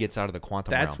how why, he gets out of the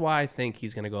quantum That's realm. why I think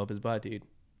he's gonna go up his butt, dude.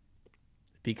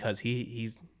 Because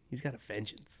he's got a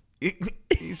vengeance.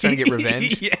 He's trying to get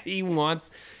revenge. Yeah, he wants.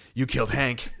 You killed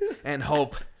Hank and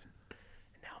Hope.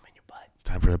 Now I'm in your butt, It's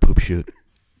time for the poop shoot.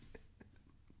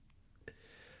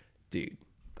 dude.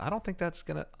 I don't think that's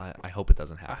gonna. I hope it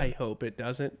doesn't happen. I hope it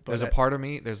doesn't. But There's a part of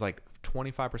me. There's like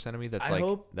 25% of me that's I like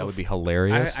hope that would be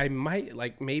hilarious. I might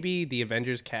like maybe the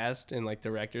Avengers cast and like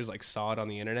directors like saw it on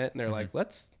the internet and they're like,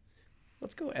 let's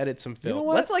go edit some film. know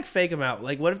what? Let's like fake them out.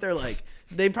 Like, what if they're like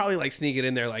they probably like sneak it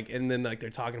in there like, and then like they're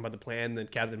talking about the plan. And then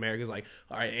Captain America's like,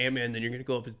 all right, Ant-Man, then you're gonna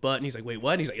go up his butt, and he's like, wait,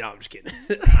 what? And he's like, no, I'm just kidding.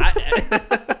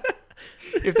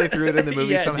 if they threw it in the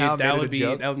movie yeah, somehow, dude, that made it would a be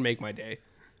joke, that would make my day.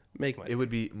 it would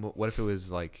be. What if it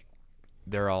was like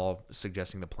they're all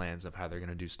suggesting the plans of how they're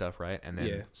gonna do stuff, right? And then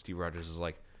Yeah. Steve Rogers is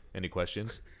like, "Any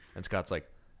questions?" And Scott's like,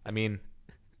 "I mean,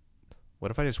 what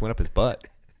if I just went up his butt?"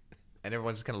 And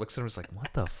everyone just kind of looks at him and is like,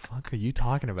 "What the fuck are you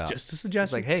talking about?" Just a It's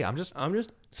suggestion. like, "Hey, I'm just throwing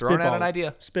throwing out an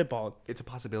idea. Spitballing. It's a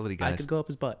possibility, I guys. could go up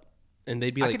his butt, and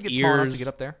they'd be I like could get small enough ears to get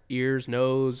up there." ears,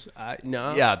 nose.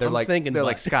 No, Yeah, they're I'm like thinking they're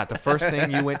like, butt. "Scott, the first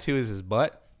thing you went to is his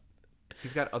butt.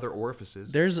 He's got other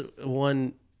orifices." There's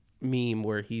one meme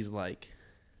where he's like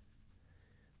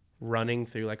running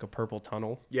through like a purple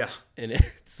tunnel, Yeah, and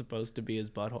it's supposed to be his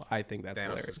butthole. I think that's Thanos'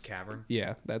 hilarious. cavern.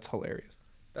 Yeah, that's hilarious.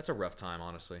 That's a rough time,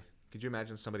 honestly. Could you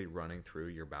imagine somebody running through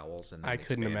your bowels and then I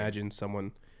couldn't expanding? imagine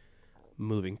someone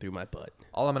moving through my butt.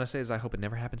 All I'm gonna say is I hope it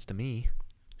never happens to me.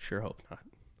 Sure hope not.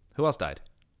 Who else died?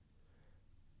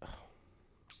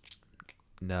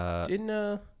 Nah.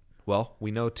 Didn't Well,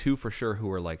 we know two for sure who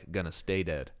are like gonna stay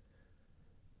dead,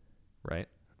 right?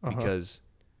 Uh-huh. Because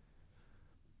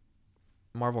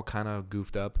Marvel kind of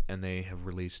goofed up, and they have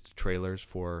released trailers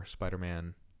for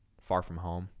Spider-Man Far From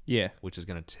Home, Yeah. which is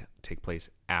going to take place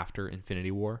after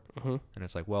Infinity War. Mm-hmm. And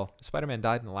it's like, well, Spider-Man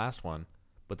died in the last one,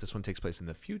 but this one takes place in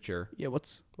the future. Yeah.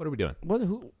 What are we doing?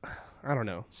 Who? I don't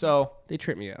know. So They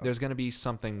tripped me out. there's going to be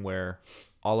something where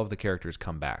all of the characters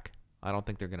come back. I don't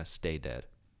think they're going to stay dead.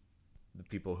 The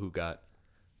people who got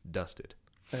dusted.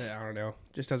 I don't know.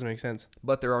 Just doesn't make sense.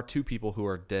 But there are 2 people who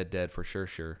are dead for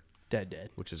sure, Dead.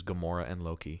 which is Gamora and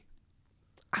Loki.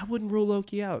 I wouldn't rule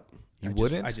Loki out. You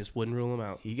wouldn't? I just wouldn't rule him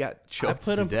out. He got I choked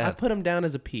put to him. death. I put him down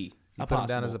as a P. You put him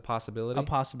down as a possibility? A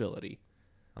possibility.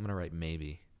 I'm going to write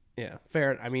maybe. Yeah.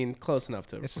 Fair. I mean, close enough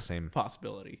to. It's the same.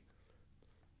 Possibility.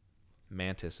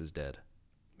 Mantis is dead.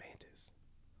 Mantis.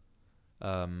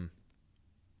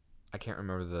 I can't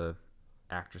remember the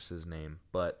actress's name,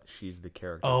 but she's the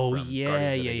character Oh from yeah,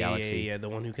 Guardians of yeah, the yeah, Galaxy. yeah. The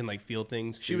one who can like feel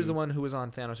things. She was the one who was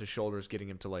on Thanos' shoulders getting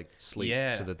him to like sleep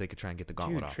Yeah. so that they could try and get the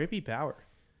gauntlet Dude, off. trippy power.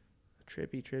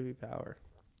 Trippy power.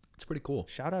 It's pretty cool.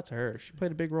 Shout out to her. She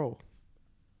played a big role.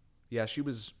 Yeah, she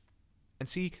was. And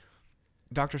see,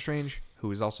 Doctor Strange, who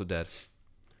is also dead.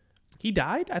 He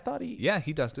died? I thought he. Yeah,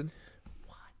 he dusted.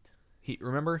 What?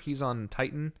 Remember he's on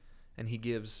Titan, and he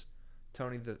gives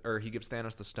he gives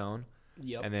Thanos the stone.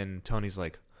 Yep. And then Tony's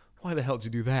like, "Why the hell did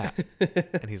you do that?"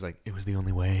 And he's like, "It was the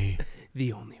only way."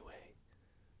 The only way.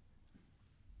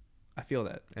 I feel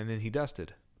that. And then he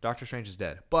dusted. Doctor Strange is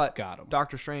dead. But Got him.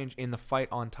 Doctor Strange, in the fight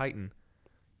on Titan,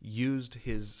 used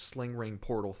his sling ring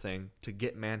portal thing to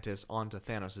get Mantis onto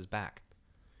Thanos' back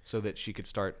so that she could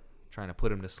start trying to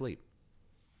put him to sleep.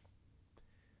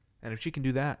 And if she can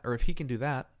do that, or if he can do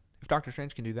that, if Doctor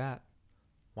Strange can do that,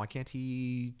 why can't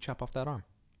he chop off that arm?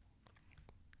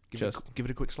 Give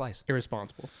it a quick slice.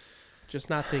 Irresponsible. Just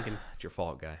not thinking. It's your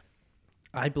fault, guy.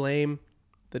 I blame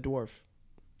the dwarf.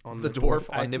 The dwarf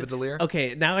on Nidavellir?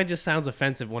 Okay, now it just sounds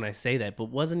offensive when I say that, but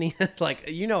wasn't he like,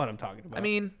 you know what I'm talking about? I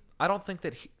mean, I don't think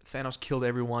that Thanos killed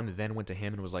everyone, then went to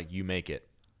him and was like, "You make it."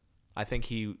 I think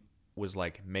he was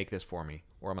like, "Make this for me,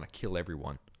 or I'm gonna kill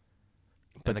everyone."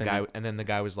 But And then the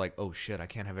guy was like, "Oh shit, I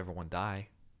can't have everyone die."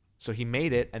 So he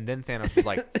made it, and then Thanos was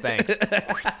like, "Thanks,"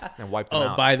 and wiped them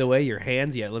out. by the way, your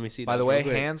hands. Yeah, let me see. By the way,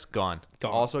 hands gone.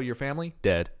 Gone. Also, your family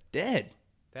dead. Dead.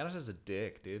 Thanos is a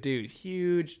dick, dude. Dude,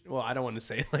 huge. Well, I don't want to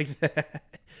say it like that.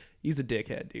 He's a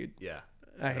dickhead, dude. Yeah,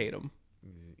 I hate him.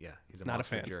 yeah, he's a Not a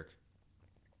monster fan. jerk.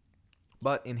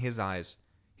 But in his eyes,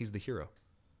 he's the hero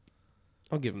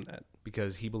I'll give him that.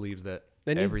 because he believes that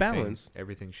That needs balance.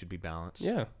 everything should be balanced.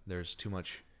 Yeah. There's too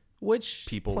much Which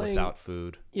people playing, without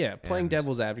food. Yeah, playing and-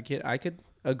 devil's advocate, I could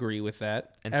agree with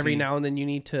that. And Every see- now and then you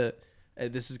need to.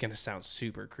 This is gonna sound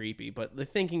super creepy, but the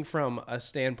thinking from a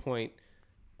standpoint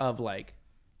of like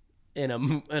in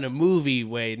a movie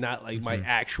way, not like my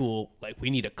actual like we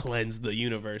need to cleanse the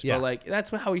universe, Yeah. but like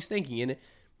that's how he's thinking, and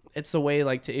it's the way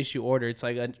like to issue order. It's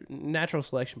like a natural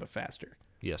selection, but faster.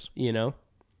 Yes. You know.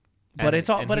 But And- it's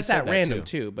all. and But he it's said at that random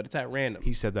too. too. But it's at random.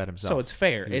 He said that himself. So it's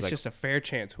fair. He was It's like, just a fair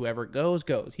chance. Whoever goes.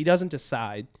 He doesn't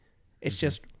decide. It's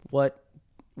just what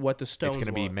the stones it's going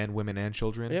to be want. men, women, and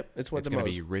children. Yep, it's what it's the going to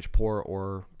most. be rich, poor,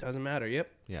 or Doesn't matter. Yep.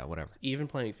 yeah, whatever. Even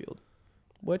playing field.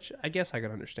 Which I guess I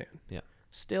can understand. Yeah.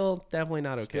 Still definitely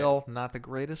not okay. Still not the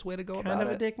greatest way to go kind about of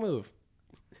a it. dick move.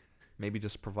 Maybe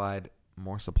just provide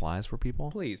more supplies for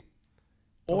people. Please.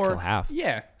 Don't kill half.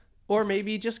 Yeah. Or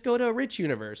maybe just go to a rich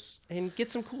universe and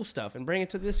get some cool stuff and bring it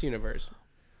to this universe.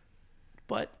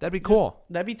 But That'd be cool.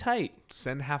 that'd be tight.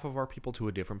 Send half of our people to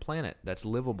a different planet that's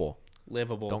livable.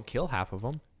 Livable. Don't kill half of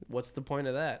them. What's the point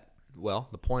of that? Well,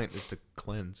 the point is to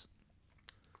cleanse.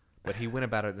 But he went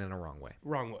about it in a wrong way.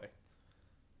 Wrong way.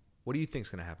 What do you think's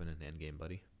going to happen in Endgame,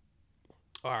 buddy?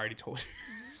 Oh, I already told you.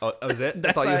 Oh, that was it?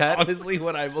 That's all you had? Honestly,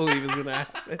 what I believe is gonna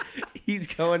happen. He's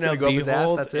going gonna up go up his ass,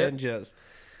 holes that's it? and just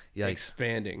Yikes.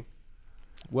 expanding.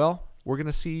 Well, we're going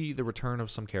to see the return of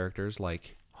some characters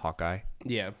like Hawkeye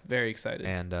Yeah, very excited.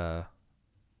 and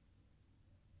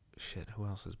who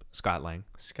else is Scott Lang?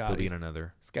 He'll be Scotty, in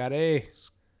another. Scotty,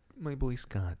 My boy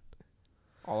Scott.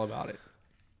 all about it.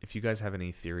 If you guys have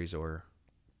any theories or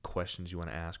questions you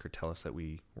want to ask or tell us that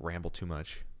we ramble too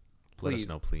much, let us Please.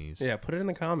 know, please. Yeah, put it in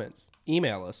the comments.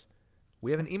 Email us.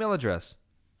 We have an email address.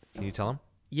 Can you tell them?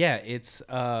 Yeah, it's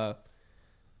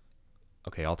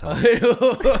Okay, I'll tell them.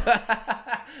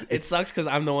 it sucks because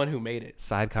I'm the one who made it.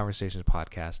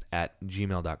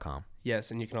 sideconversationspodcast@gmail.com.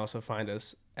 Yes, and you can also find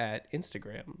us at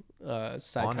Instagram.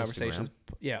 Side On Conversations.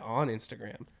 Yeah, on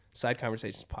Instagram. Side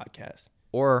Conversations Podcast.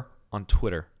 Or on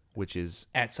Twitter, which is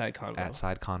At Side Convo. at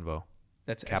sideconvo.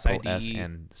 That's Capital SIDE. S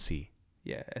and C.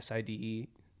 Yeah,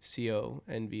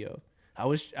 SIDECONVO. I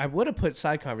would have put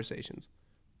Side Conversations,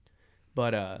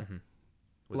 but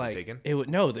Was it taken? It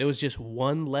was just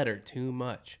one letter too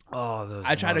much. Oh, those.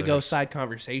 I tried to go mothers. side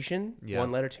conversation, Yeah.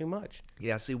 one letter too much.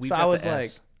 Yeah, see, we. So got I was the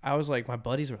like, S. my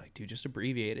buddies were like, dude, just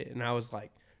abbreviate it, and I was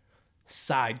like,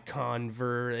 side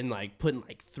convert and like putting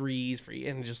like threes for you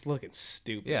and just looking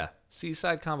stupid. Yeah,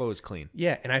 Seaside Convo is clean.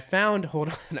 Yeah, and I found. Hold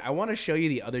on, I want to show you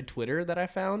the other Twitter that I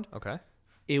found. Okay.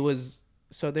 It was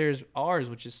there's ours,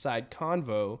 which is side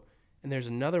convo, and there's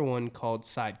another one called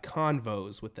side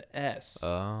convos with the S.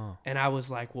 Oh. And I was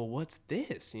like, well, what's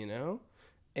this?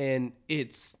 And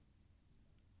it's,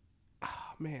 oh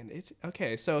man, it's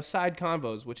okay. So side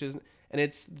convos,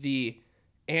 it's the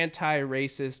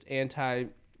anti-racist,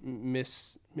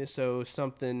 miso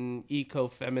something,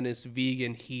 eco-feminist,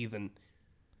 vegan, heathen.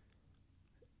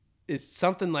 It's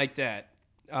something like that.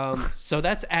 So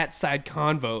that's at side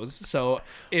convos. So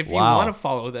if you want to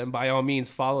follow them, by all means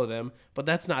follow them. But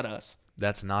that's not us.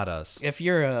 That's not us. If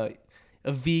you're a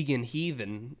vegan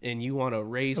heathen and you want to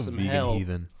raise some hell,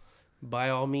 heathen. by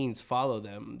all means follow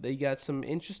them. They got some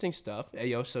interesting stuff. Hey,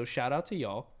 yo, so shout out to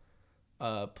y'all.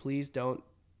 Please don't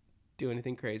do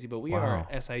anything crazy. But we are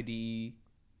SIDECONVO.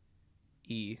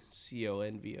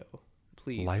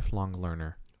 Please. Lifelong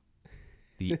learner.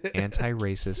 The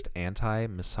anti-racist,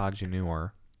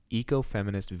 anti-misogynist,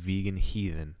 eco-feminist, vegan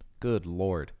heathen. Good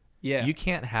Lord. Yeah. You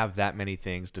can't have that many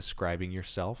things describing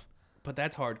yourself But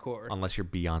that's hardcore. unless you're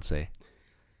Beyonce.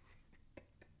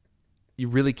 You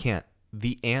really can't.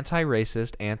 The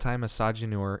anti-racist,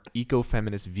 anti-misogynist,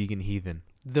 eco-feminist, vegan heathen.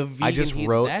 The vegan I just heathen,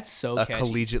 wrote that's so a catchy.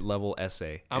 collegiate level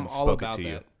essay I'm and all spoke about it to that.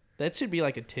 you. That should be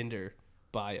like a Tinder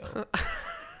bio.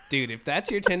 Dude, if that's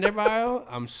your Tinder bio,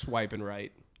 I'm swiping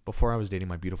right. Before I was dating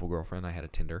my beautiful girlfriend, I had a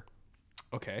Tinder.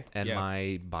 Okay. And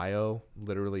my bio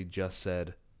literally just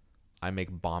said, I make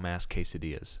bomb-ass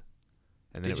quesadillas.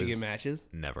 And then Did you get matches?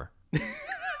 Never.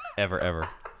 ever.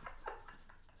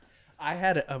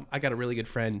 I got a really good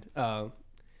friend.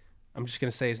 I'm just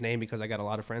going to say his name because I got a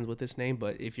lot of friends with this name.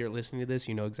 But if you're listening to this,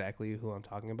 you know exactly who I'm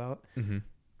talking about. Mm-hmm.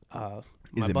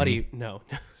 My it buddy, me? no.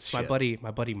 Shit.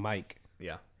 my buddy Mike,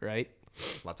 Yeah. right?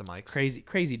 Lots of mics.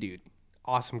 Crazy dude.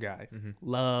 Awesome guy. Mm-hmm.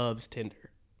 Loves Tinder.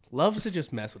 Loves to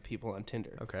just mess with people on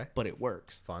Tinder. Okay. But it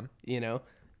works. Fun.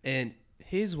 And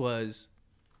his was,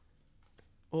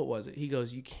 what was it? He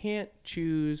goes, you can't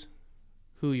choose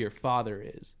who your father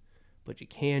is, but you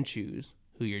can choose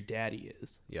who your daddy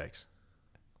is. Yikes.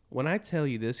 When I tell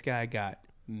you this guy got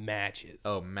matches.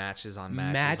 Oh, matches on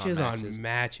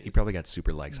matches. He probably got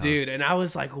super likes, huh? Dude, and I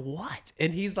was like, what?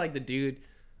 And he's like the dude,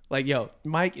 like, yo,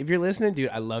 Mike, if you're listening, dude,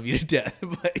 I love you to death.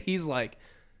 But he's like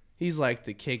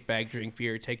the kick back, drink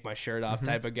beer, take my shirt off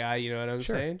type of guy. You know what I'm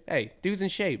saying? Hey, dude's in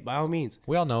shape, by all means.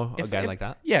 We all know a guy like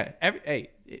that. Yeah.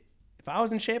 If I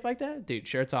was in shape like that, dude,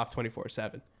 shirts off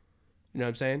 24/7. You know what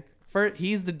I'm saying?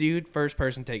 He's the dude, first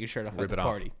person take his shirt off at the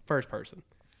party. First person.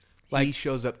 Like, he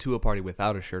shows up to a party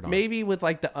without a shirt on. Maybe with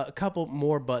like a couple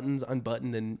more buttons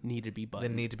unbuttoned than need to be buttoned.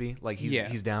 Didn't need to be. Like,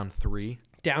 he's down 3.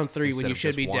 Down 3 Instead when you of should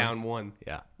just be 1. down 1.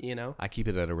 Yeah. I keep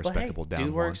it at a respectable but hey, down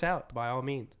dude 1. works out, by all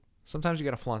means. Sometimes you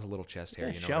got to flaunt a little chest hair,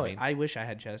 you know show what I it. mean? I wish I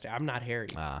had chest hair. I'm not hairy.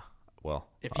 Well,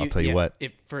 I'll tell you what.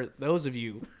 If for those of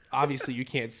you, obviously you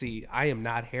can't see, I am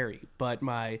not hairy, but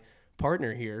my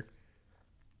partner here,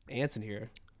 Anson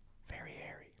here, very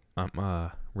hairy.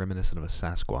 I'm reminiscent of a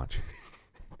Sasquatch.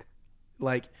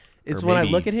 Like, it's Or when I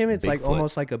maybe look at him, it's like Bigfoot.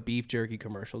 almost like a beef jerky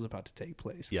commercial is about to take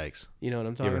place. Yikes. You know what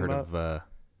I'm You talking ever heard about? of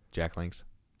Jack Links?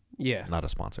 Yeah. Not a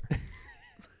sponsor.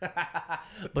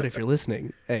 But if you're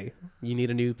listening, hey, you need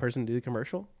a new person to do the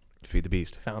commercial? Feed the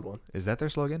Beast. Found one. Is that their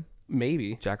slogan?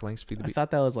 Maybe. Jack Links, Feed the I Beast?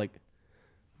 thought that was like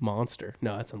Monster.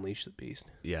 No, that's Unleash the Beast.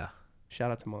 Yeah.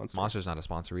 Shout out to Monster. Monster's not a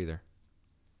sponsor either.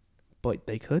 But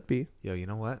they could be. Yo, you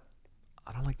know what?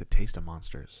 I don't like the taste of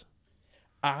Monsters.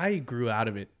 I grew out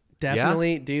of it.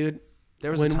 Definitely, dude. There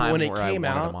was a time when it where I came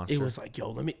wanted a out, Monster. it was like,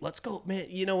 yo, let's go, man.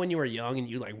 You know when you were young and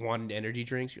you like wanted energy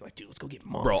drinks, you're like, dude, let's go get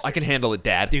Monster. Bro, I can handle it,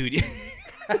 Dad. Dude,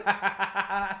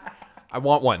 I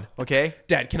want one, okay?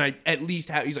 Dad, can I at least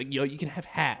have? He's like, yo, you can have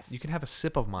half, You can have a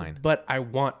sip of mine. but I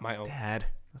want my own. Dad,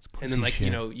 that's pussy And then like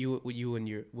shit. you when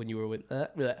you were with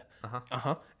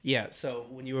yeah. So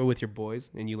when you were with your boys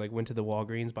and you like went to the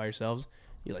Walgreens by yourselves,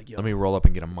 you're like, yo, Let me roll up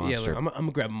and get a yeah, Monster. look, I'm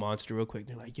gonna grab a Monster real quick. And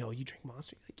they're like, yo, you drink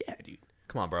Monster? You're like, yeah, dude.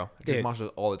 Come on, bro. I Dude. drink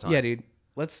Monsters all the time. Yeah, dude.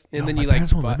 Let's and Yo, then my you like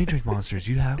parents won't buy- let me drink Monsters.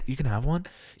 You can have one.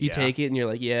 you Yeah. take it and you're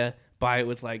like, yeah, buy it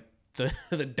with like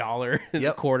the dollar and the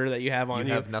Yep. quarter that you have on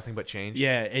You have nothing but change.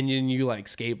 Yeah, and then you like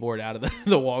skateboard out of the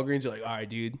Walgreens. You're like, all right,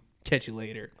 dude, catch you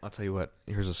later. I'll tell you what.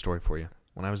 Here's a story for you.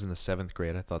 When I was in the 7th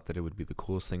grade, I thought that it would be the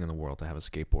coolest thing in the world to have a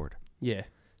skateboard. Yeah.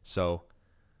 So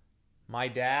My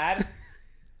dad.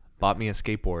 bought me a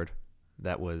skateboard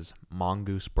that was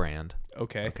Mongoose brand.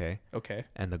 Okay. Okay. Okay.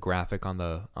 And the graphic on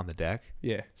the deck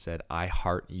Yeah. said "I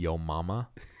heart yo mama,"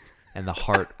 and the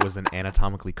heart was an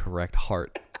anatomically correct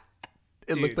heart.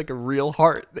 It looked Dude. like a real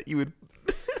heart that you would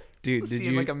Dude, see did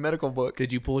in you like a medical book.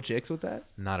 did you pull chicks with that?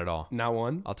 Not at all. Not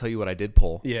one? I'll tell you what I did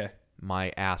pull. Yeah.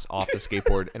 My ass off the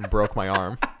skateboard and broke my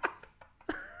arm.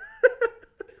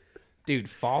 Dude,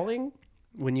 falling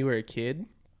when you were a kid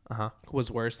Uh-huh.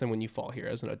 was worse than when you fall here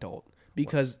as an adult.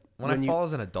 Because When I fall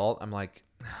as an adult, I'm like,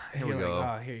 here we you're go.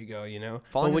 like, oh, here you go, you know?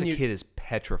 Falling But as when a you, kid is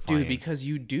petrifying. dude, because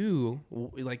you do,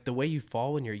 like, the way you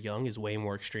fall when you're young is way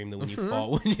more extreme than when Mm-hmm. you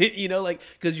fall when you know, like,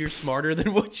 because you're smarter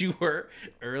than what you were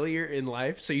earlier in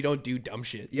life, so you don't do dumb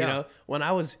shit, Yeah. you know? When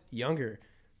I was younger,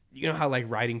 you know how, like,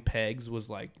 riding pegs was,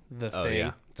 like, the Oh, thing?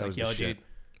 yeah. It's That like, was the yo, shit. dude,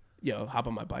 yo, hop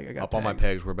on my bike, I got Up on my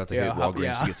pegs, we're about to hit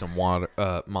Walgreens to get some water,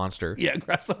 Monster. Yeah,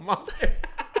 grab some Monster.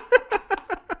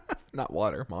 Not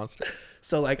water, Monster.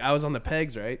 So like I was on the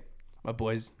pegs, right? My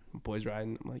boys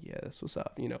riding. I'm like, yeah, that's what's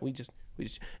up. You know, we just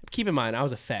keep in mind I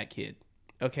was a fat kid.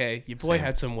 Okay, your boy Same.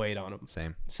 had some weight on him.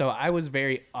 Same. So I was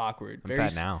very awkward. I'm very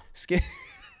fat now. Skin.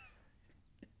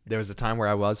 There was a time where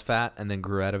I was fat and then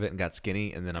grew out of it and got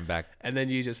skinny, and then I'm back. And then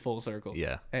you just full circle.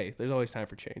 Yeah. Hey, there's always time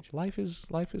for change. Life is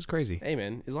crazy. Hey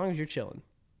man, as long as you're chilling.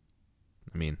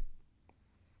 I mean,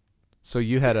 so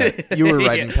you were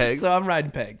riding Yeah, pegs. So I'm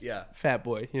riding pegs. Yeah. Fat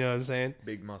boy. You know what I'm saying?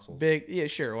 Big muscles. Big. Yeah,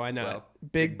 sure. Why not? Well,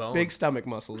 big big bone. big stomach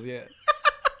muscles. Yeah.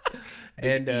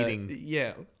 Big and eating.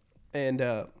 Yeah. And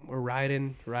we're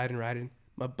riding.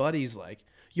 My buddy's like,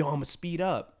 yo, I'm gonna speed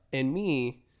up. And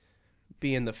me,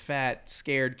 being the fat,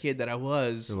 scared kid that I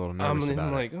was, You're a little nervous I'm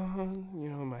about like, oh, you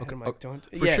know, in my head, I'm like, don't.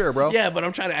 for sure, bro. Yeah, but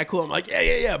I'm trying to act cool. I'm like,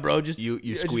 yeah, bro. Just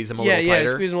You squeeze him a yeah, little tighter. Yeah,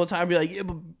 squeeze him a little tighter. Be like, yeah,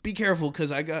 but be careful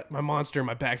because I got my Monster in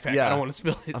my backpack. Yeah. I don't want to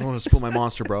spill it. I don't want to spill my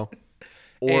Monster, bro.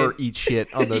 Or eat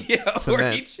shit on the yeah, cement.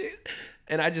 or eat shit.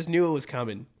 And I just knew it was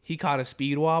coming. He caught a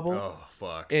speed wobble. Oh,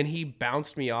 fuck. And he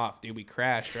bounced me off, dude. We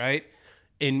crashed, right?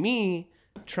 And me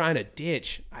trying to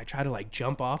ditch, I try to like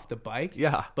jump off the bike.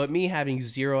 Yeah. But me having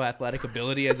zero athletic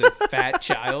ability as a fat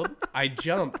child, I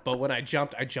jumped. But when I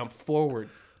jumped forward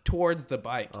towards the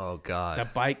bike. Oh, God. The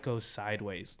bike goes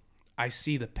sideways. I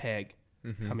see the peg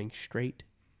Mm-hmm. coming straight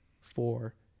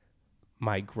for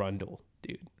my grundle,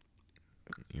 dude.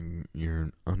 You're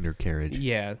an undercarriage.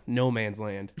 Yeah, no man's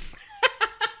land.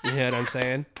 You know what I'm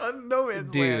saying? No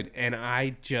man's Dude, and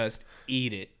I just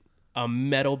eat it. A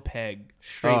metal peg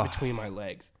straight between my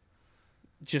legs.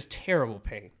 Just terrible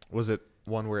pain. Was it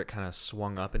one where it kind of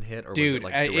swung up and hit? Or Dude, was it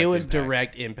like it was impact?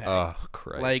 direct impact. Oh,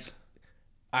 Christ. Like,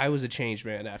 I was a changed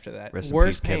man after that. Rest in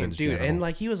Worst peace, pain, Kevin's dude. general. And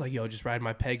like he was like, yo, just ride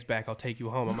my pegs back. I'll take you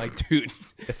home. I'm like, dude.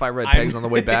 If I read pegs on the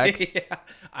way back. Yeah,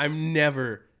 I'm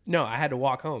never. No, I had to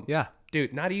walk home. Yeah.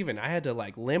 Dude, not even. I had to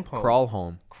like limp home. Crawl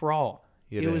home. Crawl.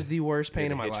 You It had to- was the worst you had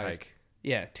pain to in my hitchhike. life.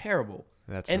 Yeah, terrible.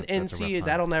 That's and a see, rough time.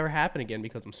 that'll never happen again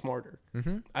because I'm smarter.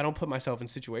 Mm-hmm. I don't put myself in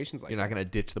situations like You're that. not going to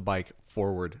ditch the bike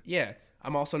forward. Yeah,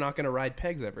 I'm also not going to ride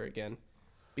pegs ever again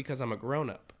because I'm a grown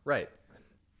up. Right.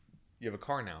 You have a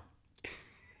car now.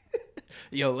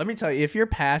 Yo, let me tell you, if you're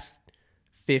past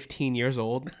 15 years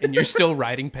old and you're still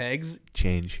riding pegs,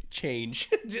 Change.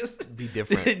 just Be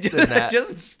different just, than that.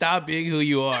 just stop being who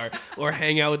you are or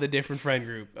hang out with a different friend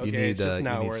group. Okay, You need, it's just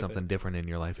not you need worth something it. different in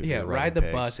your life if Yeah, you're ride riding the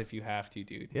pegs. bus if you have to,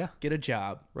 dude. Yeah. Get a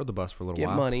job, Rode the bus for a little get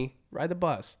while. money, ride the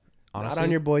bus. not Honestly,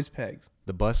 on your boys' pegs.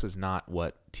 The bus is not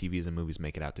what TVs and movies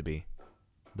make it out to be.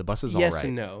 The bus is Yes all right.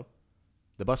 and no.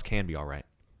 The bus can be all right.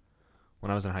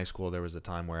 When I was in high school, there was a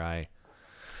time where I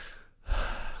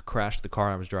crashed the car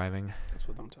I was driving That's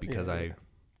what I'm talking because I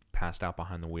passed out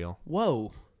behind the wheel.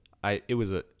 Whoa.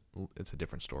 It's a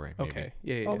different story. Maybe. Okay.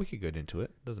 Yeah. Oh, we could get into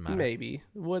it. Doesn't matter. Maybe.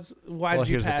 Why did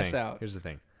you here's pass the thing. out? Here's the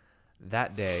thing.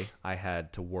 That day, I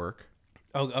had to work.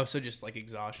 Oh, so just like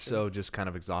exhaustion. So just kind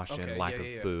of exhaustion, Okay, lack yeah, of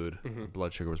yeah, yeah. food. Mm-hmm.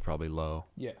 Blood sugar was probably low.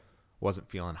 yeah. Wasn't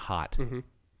feeling hot. Mm-hmm.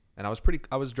 And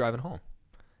I was driving home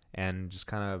and just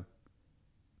kind of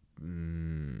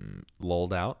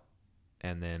lulled out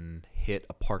and then hit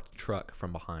a parked truck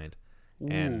from behind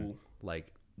and like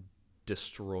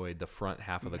destroyed the front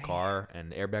half of the car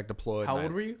and airbag deployed. How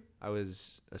old were you? I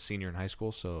was a senior in high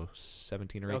school, so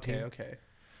 17 or 18. Okay.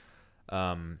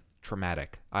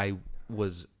 Traumatic. I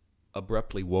was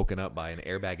abruptly woken up by an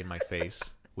airbag in my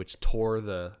face, which tore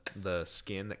the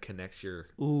skin that connects your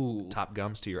Ooh. top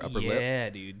gums to your upper lip. Yeah,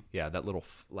 dude. Yeah, that little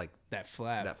That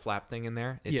flap. that flap thing in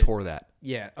there, it Yeah. tore that.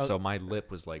 Yeah. So my lip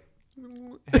was like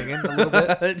hanging a little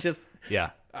bit. Just.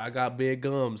 Yeah. I got big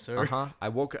gums, sir. I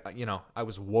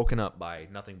was woken up by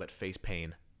nothing but face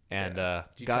pain, and Did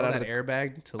you got tell out of that the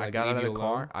airbag to like I got out leave of you the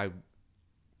alone? car.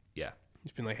 Yeah.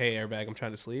 Just been like, hey, airbag, I'm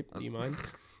trying to sleep. Do you mind?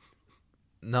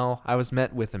 No, I was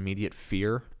met with immediate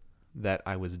fear that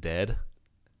I was dead.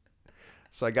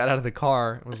 So I got out of the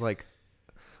car and was like,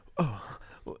 oh.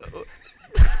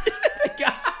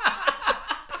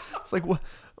 It's like,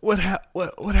 what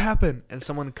happened? And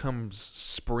someone comes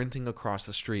sprinting across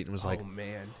the street and was like, oh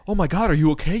man, oh my God, are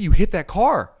you okay? You hit that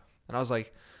car. And I was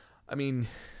like, I mean,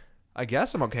 I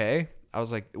guess I'm okay. I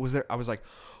was like,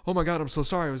 oh my God, I'm so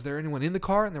sorry. Was there anyone in the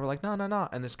car? And they were like, no.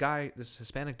 And this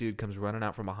Hispanic dude comes running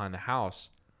out from behind the house.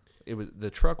 The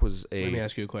truck was a. Let me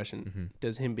ask you a question.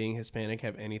 Does him being Hispanic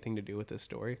have anything to do with this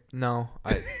story? No,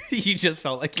 You just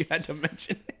felt like you had to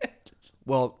mention it.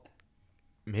 well,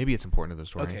 maybe it's important to the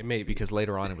story. Okay, maybe. Because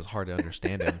later on it was hard to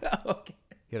understand him. Okay.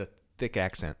 He had a thick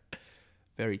accent.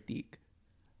 Very thick.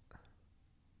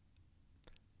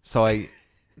 So I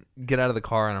get out of the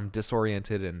car and I'm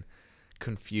disoriented and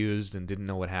confused and didn't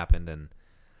know what happened. And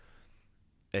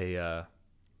a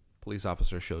police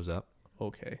officer shows up.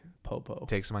 Okay. Popo.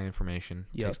 Takes my information.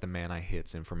 Yep. Takes the man I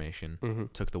hit's information. Mm-hmm.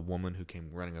 Took the woman who came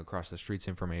running across the street's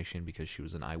information because she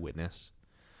was an eyewitness.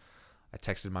 I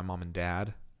texted my mom and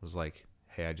dad. Was like,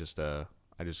 hey, I just got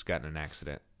in an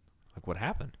accident. Like, what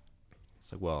happened?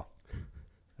 It's like, well,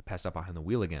 I passed out behind the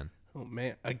wheel again. Oh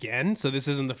man, again? So this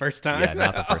isn't the first time? Yeah,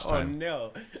 not the first time. Oh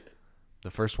no. The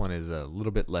first one is a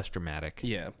little bit less dramatic.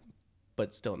 Yeah,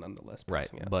 but still nonetheless. Right,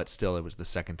 passing out. but still, it was the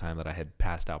second time that I had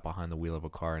passed out behind the wheel of a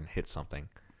car and hit something,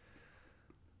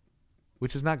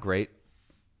 which is not great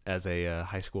as a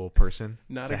high school person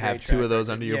Not to a have great two track of those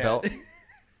record. under your Yeah. belt.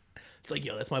 It's like,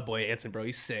 yo, that's my boy Anson, bro.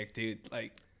 He's sick, dude.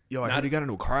 Like, Yo, I Not- heard he got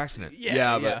into a car accident.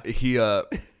 Yeah, but he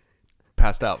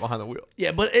passed out behind the wheel.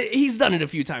 yeah, but he's done it a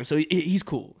few times, so he's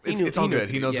cool. It's all knew good. what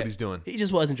to He do. knows Yeah. what he's doing. He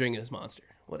just wasn't drinking his Monster.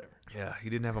 Whatever. Yeah, he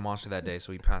didn't have a monster that day,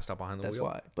 so he passed out behind the That's wheel.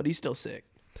 why. But he's still sick.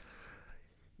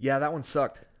 Yeah, that one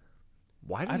sucked.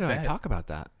 Why did I bet. talk about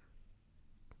that?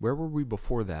 Where were we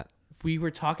before that? We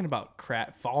were talking about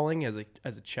falling as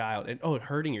a child and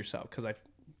hurting yourself because I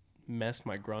messed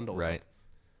my grundle Right. up.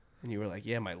 And you were like,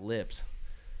 yeah, my lips.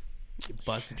 You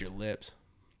busted your lips.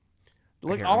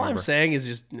 Look, can't all I'm remember. saying is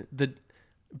just the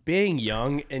being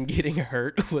young and getting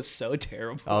hurt was so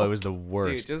terrible. Oh, it was the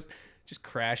worst. Dude, just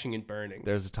crashing and burning.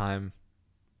 There's a time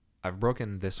I've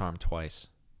broken this arm twice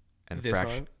and This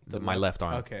fractured arm? my left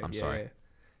arm. Okay, I'm yeah, sorry. yeah.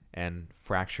 And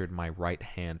fractured my right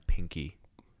hand pinky,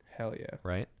 Hell yeah.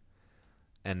 right?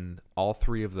 And all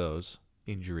three of those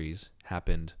injuries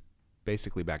happened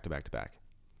basically back to back to back.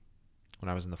 When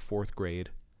I was in the 4th grade,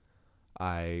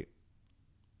 I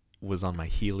was on my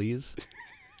Heelys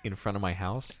in front of my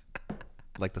house,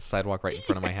 like the sidewalk right in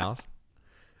front of my house,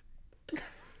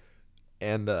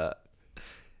 and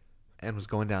was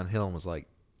going downhill and was like,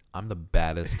 I'm the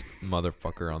baddest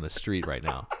motherfucker on the street right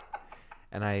now.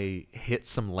 And I hit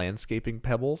some landscaping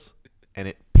pebbles, and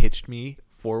it pitched me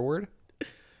forward,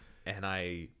 and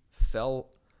I fell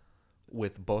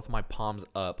with both my palms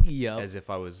up, Yup. as if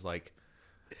I was like,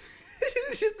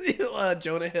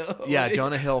 Jonah Hill. yeah,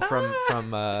 Jonah Hill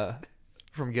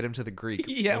from Get Him to the Greek.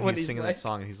 Yeah, when he's he's singing like- that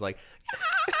song, and he's like,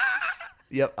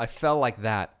 yep, I fell like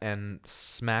that and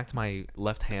smacked my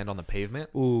left hand on the pavement,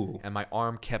 Ooh. and my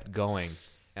arm kept going,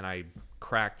 and I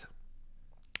cracked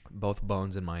both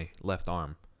bones in my left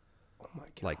arm, Oh my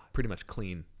god. like pretty much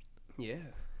clean. Yeah.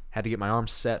 Had to get my arm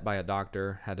set by a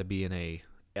doctor. Had to be in a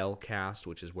L cast,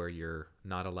 which is where you're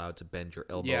not allowed to bend your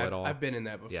elbow Yeah, at all. I've been in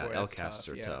that before. Yeah, That's L casts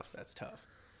tough. are Yeah, tough. That's tough.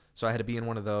 So I had to be in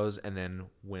one of those, and then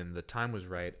when the time was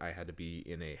right, I had to be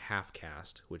in a half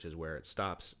cast, which is where it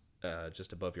stops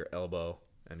just above your elbow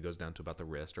and goes down to about the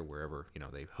wrist or wherever,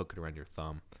 they hook it around your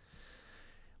thumb.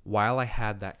 While I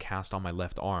had that cast on my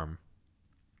left arm,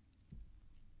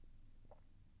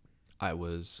 I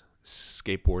was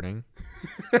skateboarding.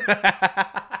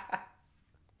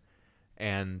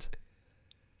 And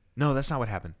no, that's not what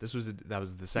happened. That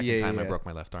was the second time I yeah. broke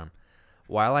my left arm.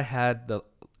 While I had the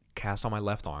cast on my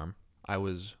left arm, I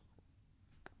was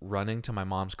running to my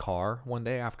mom's car one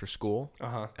day after school,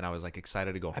 Uh-huh. and I was like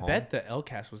excited to go I home. bet the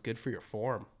LCAS was good for your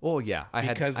form. Well, yeah, I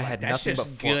had Because that's nothing just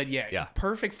but good. Yeah. Yeah.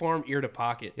 Perfect form, ear to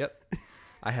pocket. Yep.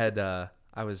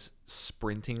 I was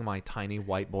sprinting my tiny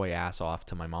white boy ass off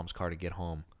to my mom's car to get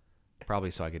home,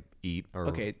 probably so I could eat or.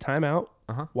 Okay, time out.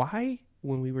 Uh-huh. Why,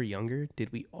 when we were younger,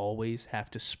 did we always have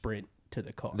to sprint to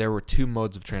the car? There were two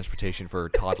modes of transportation for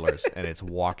toddlers, and it's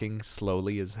walking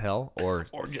slowly as hell or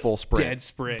just full sprint. dead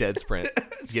sprint. Dead sprint.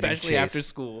 Getting Especially chased. after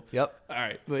school. Yep. All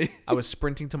right. But I was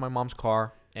sprinting to my mom's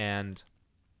car, and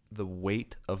the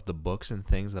weight of the books and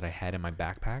things that I had in my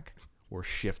backpack were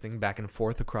shifting back and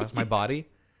forth across my body,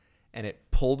 and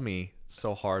it pulled me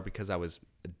so hard because I was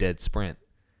a dead sprint.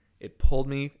 It pulled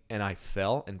me, and I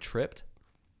fell and tripped.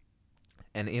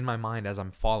 And in my mind, as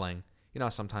I'm falling, you know,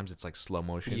 sometimes it's like slow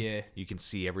motion. Yeah. You can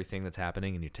see everything that's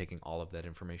happening and you're taking all of that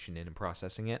information in and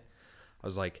processing it. I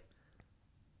was like,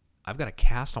 I've got a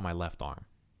cast on my left arm.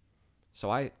 So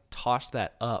I tossed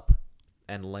that up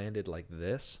and landed like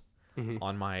this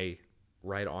on my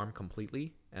right arm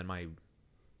completely, and my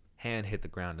hand hit the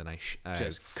ground, and I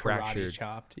Just fractured,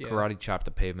 karate chopped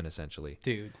the pavement essentially,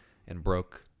 dude, and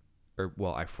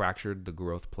I fractured the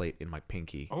growth plate in my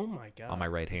pinky. Oh my god! On my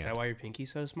right hand. Is that why your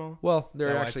pinky's so small? Well,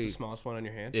 they're why actually it's the smallest one on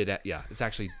your hand. Yeah, it's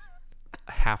actually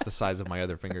half the size of my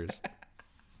other fingers.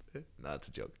 No, it's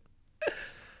a joke.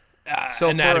 So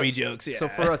anatomy jokes. Yeah. So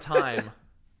for a time,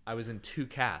 I was in 2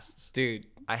 casts, dude.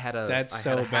 I had a bad.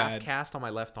 half cast on my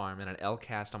left arm and an L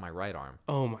cast on my right arm.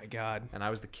 Oh my god! And I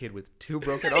was the kid with 2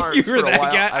 broken arms You for were a that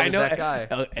while. guy? I was know that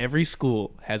guy. Every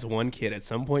school has one kid at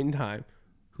some point in time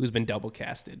who's been double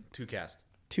casted. 2 cast.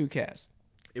 2 casts.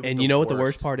 It was And the you know what the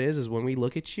worst worst part is when we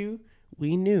look at you,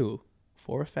 we knew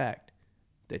for a fact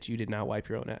that you did not wipe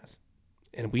your own ass,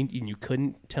 and you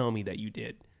couldn't tell me that you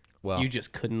did. Well, you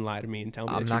just couldn't lie to me and tell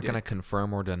me. I'm that not you going to did.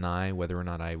 confirm or deny whether or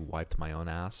not I wiped my own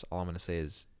ass. All I'm going to say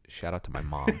is shout out to my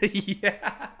mom.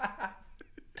 Yeah.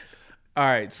 All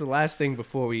right. So last thing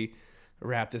before we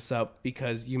wrap this up,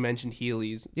 because you mentioned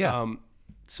Heelys. Yeah.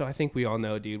 So I think we all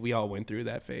know, dude. We all went through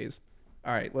that phase.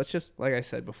 All right. Let's just, like I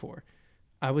said before,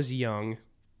 I was young,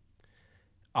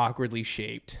 awkwardly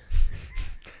shaped,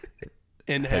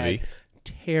 and Heavy. had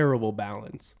terrible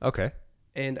balance. Okay.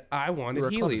 And I wanted You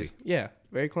were Heelys. clumsy. Yeah,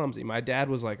 very clumsy. My dad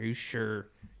was like, "Are you sure?"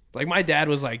 Like my dad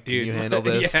was like, "Dude, you handle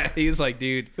this?" Yeah, he was like,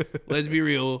 "Dude, let's be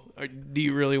real. Do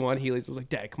you really want Heelys?" I was like,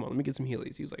 "Dad, come on, let me get some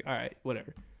Heelys." He was like, "All right,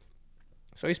 whatever."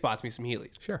 So he spots me some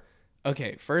Heelys. Sure.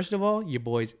 Okay, first of all, your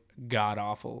boy's god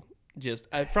awful. Just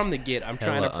from the get, I'm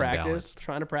trying to Hella practice.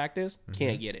 unbalanced.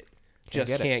 Can't get it. Can't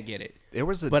Can't get it. There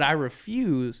was But I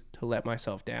refuse to let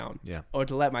myself down. Yeah. Or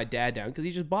to let my dad down because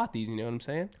he just bought these. You know what I'm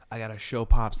saying? I got to show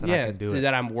Pops that I can do it.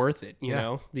 That I'm worth it, you Yeah.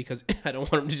 know, because I don't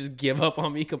want him to just give up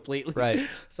on me completely. Right.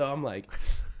 So I'm like,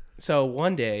 so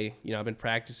one day, you know, I've been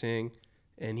practicing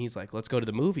and he's like, let's go to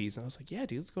the movies. And I was like, yeah,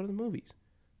 dude, let's go to the movies.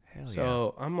 Hell yeah.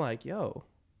 So I'm like, yo,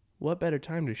 what better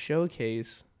time to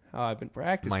showcase how I've been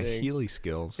practicing? My Heely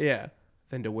skills. Yeah.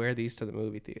 Than to wear these to the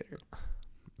movie theater.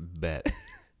 Bet.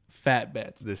 Fat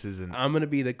bets. This is an I'm going to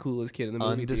be the coolest kid in the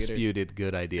movie theater. undisputed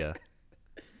good idea.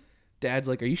 Dad's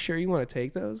like, are you sure you want to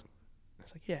take those? I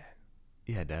was like, yeah.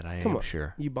 Yeah, Dad, I Come am on.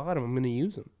 sure. You bought them. I'm going to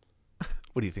use them.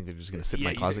 What do you think? They're just going to sit in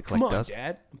my Yeah, closet, come collect on, dust?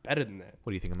 Dad. I'm better than that.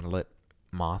 What do you think? I'm going to let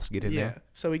moths get in there?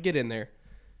 So we get in there.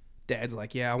 Dad's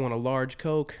like, yeah, I want a large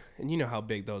Coke. And you know how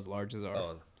big those larges are.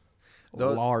 Oh.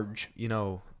 Large. You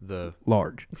know,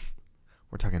 Large.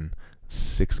 we're talking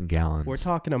 6 gallons. We're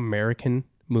talking American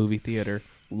movie theater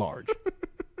large.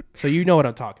 So you know what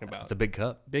I'm talking about. It's a big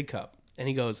cup. Big cup. And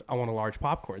he goes, I want a large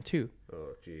popcorn too.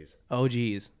 Oh, jeez. Oh,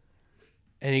 geez.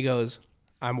 And he goes,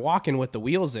 I'm walking with the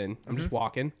wheels in. I'm just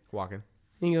walking. Walking.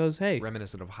 And he goes, hey.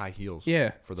 Reminiscent of high heels.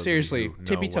 Yeah. For those Seriously. of you who know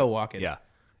Tippy-toe walking. Yeah.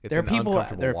 It's There are an people.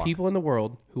 uncomfortable There are walk. people in the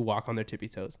world who walk on their tippy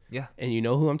toes. Yeah. And you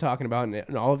know who I'm talking about,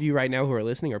 and all of you right now who are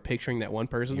listening are picturing that one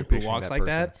person You're who picturing walks that like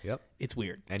person. that. Yep. It's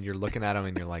weird. And you're looking at them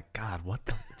and you're like, God, what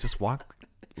the? Just walk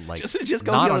like Just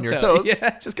go not heel on to your toe. toes.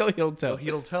 Yeah, just go heel to toe. Go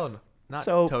heel to toe, not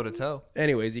So- toe to toe.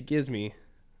 Anyways, he gives me.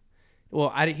 Well,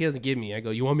 he doesn't give me. I go,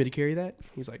 you want me to carry that?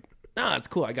 He's like, nah, it's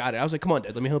cool. I got it. I was like, come on,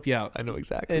 Dad, let me help you out. I know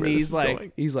exactly And where he's this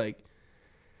is going. like,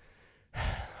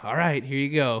 all right, here you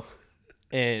go.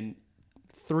 And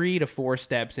 3 to 4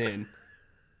 steps in,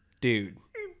 dude,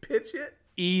 Pitch it.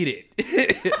 eat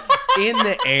it in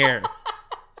the air.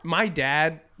 My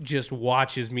dad just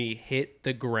watches me hit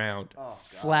the ground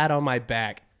flat on my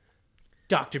back.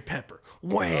 Dr. Pepper,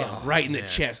 wham, right in the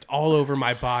chest, all over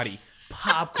my body.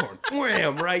 Popcorn,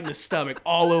 wham, right in the stomach,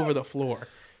 all over the floor.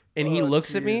 And he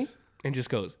looks at me jeez. and just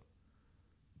goes,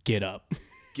 get up.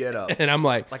 Get up. And I'm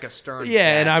like, Like a stern.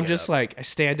 yeah. And dad I'm get just up. like, I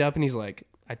stand up and he's like,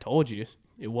 I told you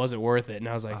it wasn't worth it. And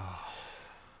I was like,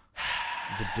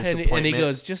 the and disappointment. he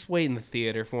goes, just wait in the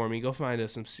theater for me. Go find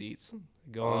us some seats.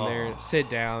 Go in there, sit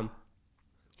down.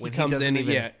 When He he comes doesn't in,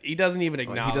 even- he doesn't even Like,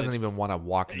 acknowledge. he doesn't even want to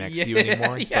walk next Yeah, to you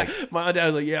anymore. It's yeah. like, My dad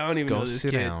was like, yeah, I don't even know go this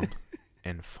sit kid. down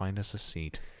and find us a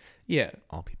seat. Yeah.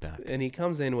 I'll be back. And he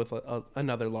comes in with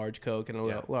another large Coke and a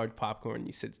Yeah. large popcorn.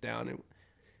 He sits down and,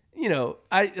 you know,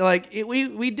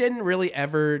 we didn't really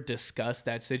ever discuss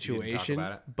that situation,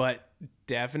 about it? but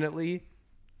definitely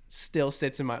still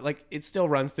sits in my, like, it still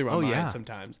runs through my mind yeah.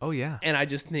 sometimes. Oh, yeah. And I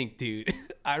just think, dude,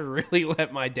 I really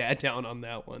let my dad down on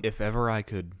that one. If ever I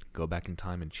could go back in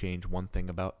time and change one thing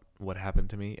about what happened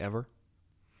to me ever,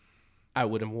 I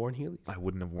would have worn Heelys. I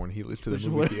wouldn't have worn Heelys to the Which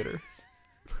movie would- theater.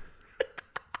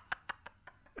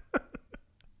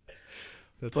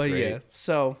 That's but great. yeah,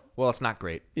 so Well, it's not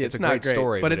great. it's a not great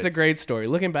story, but it's a great story.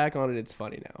 Looking back on it, it's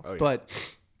funny now. Oh, yeah. But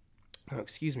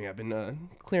excuse me, I've been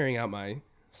clearing out my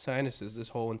sinuses this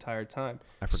whole entire time.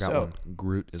 I forgot So- one.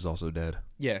 Groot is also dead.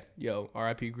 Yeah, yo,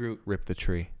 R.I.P. Groot. Rip the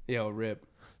tree. Yo, rip.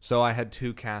 So I had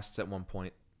 2 casts at one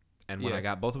point, and when Yeah. I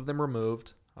got both of them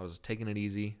removed, I was taking it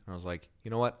easy, and I was like,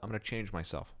 you know what? I'm going to change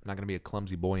myself. I'm not going to be a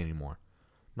clumsy boy anymore.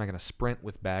 I'm not going to sprint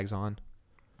with bags on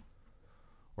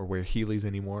or wear Heelys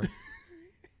anymore.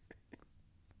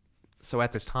 So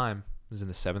at this time, I was in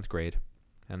the 7th grade,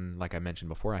 and like I mentioned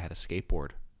before, I had a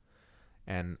skateboard,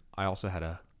 and I also had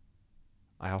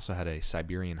a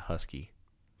Siberian Husky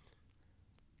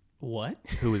What?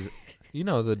 who was, the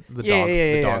dog, Yeah,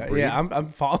 the dog breed. yeah.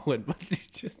 I'm following, but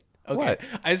just okay. What?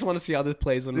 I just want to see how this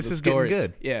plays into This the is story.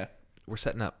 getting good. Yeah. We're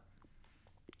setting up.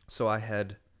 So I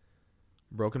had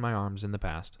broken my arms in the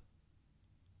past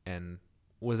and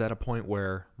was at a point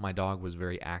where my dog was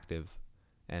very active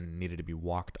and needed to be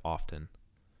walked often.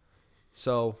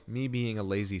 So me being a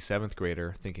lazy 7th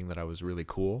grader, thinking that I was really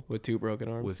cool With 2 broken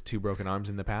arms. with 2 broken arms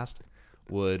in the past,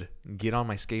 would get on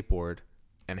my skateboard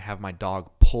and have my dog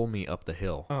pull me up the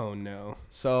hill. Oh no.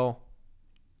 So,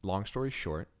 long story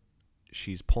short,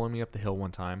 she's pulling me up the hill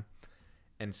one time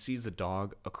and sees a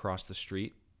dog across the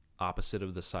street, opposite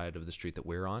of the side of the street that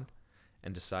we're on,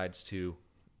 and decides to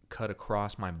cut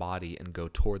across my body and go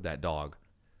toward that dog,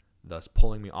 thus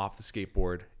pulling me off the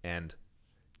skateboard and,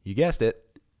 you guessed it,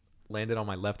 landed on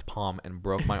my left palm and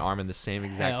broke my arm in the same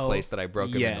exact Hell place that I broke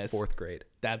it in the yes. 4th grade.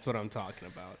 That's what I'm talking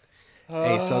about.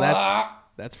 Hey, so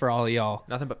that's for all of y'all.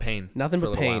 Nothing but pain. Nothing for a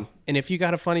but little pain. while. And if you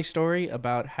got a funny story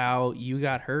about how you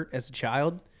got hurt as a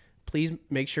child, please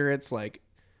make sure it's like,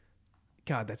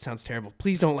 God, that sounds terrible.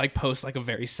 Please don't like post like a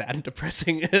very sad and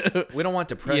depressing. We don't want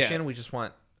depression. Yeah. We just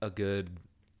want a good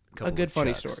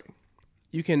funny checks. story.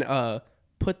 You can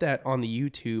put that on the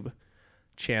YouTube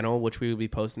channel, which we will be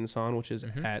posting this on, which is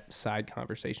at Side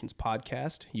Conversations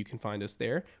Podcast. You can find us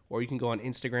there, or you can go on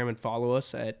Instagram and follow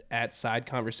us at Side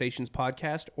Conversations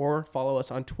Podcast, or follow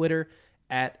us on Twitter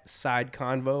at Side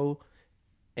Convo.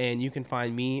 And you can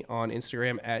find me on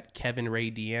Instagram at Kevin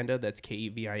Ray Deanda. That's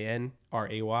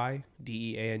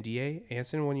KevinRayDeanda.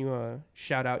 Anson, when you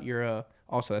shout out your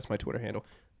also that's my Twitter handle.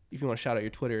 If you want to shout out your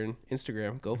Twitter and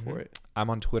Instagram, go for it. I'm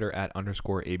on Twitter at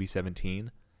 _AB17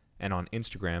 and on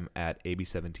Instagram at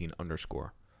AB17_.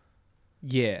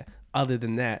 Yeah. Other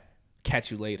than that, catch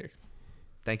you later.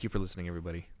 Thank you for listening,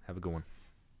 everybody. Have a good one.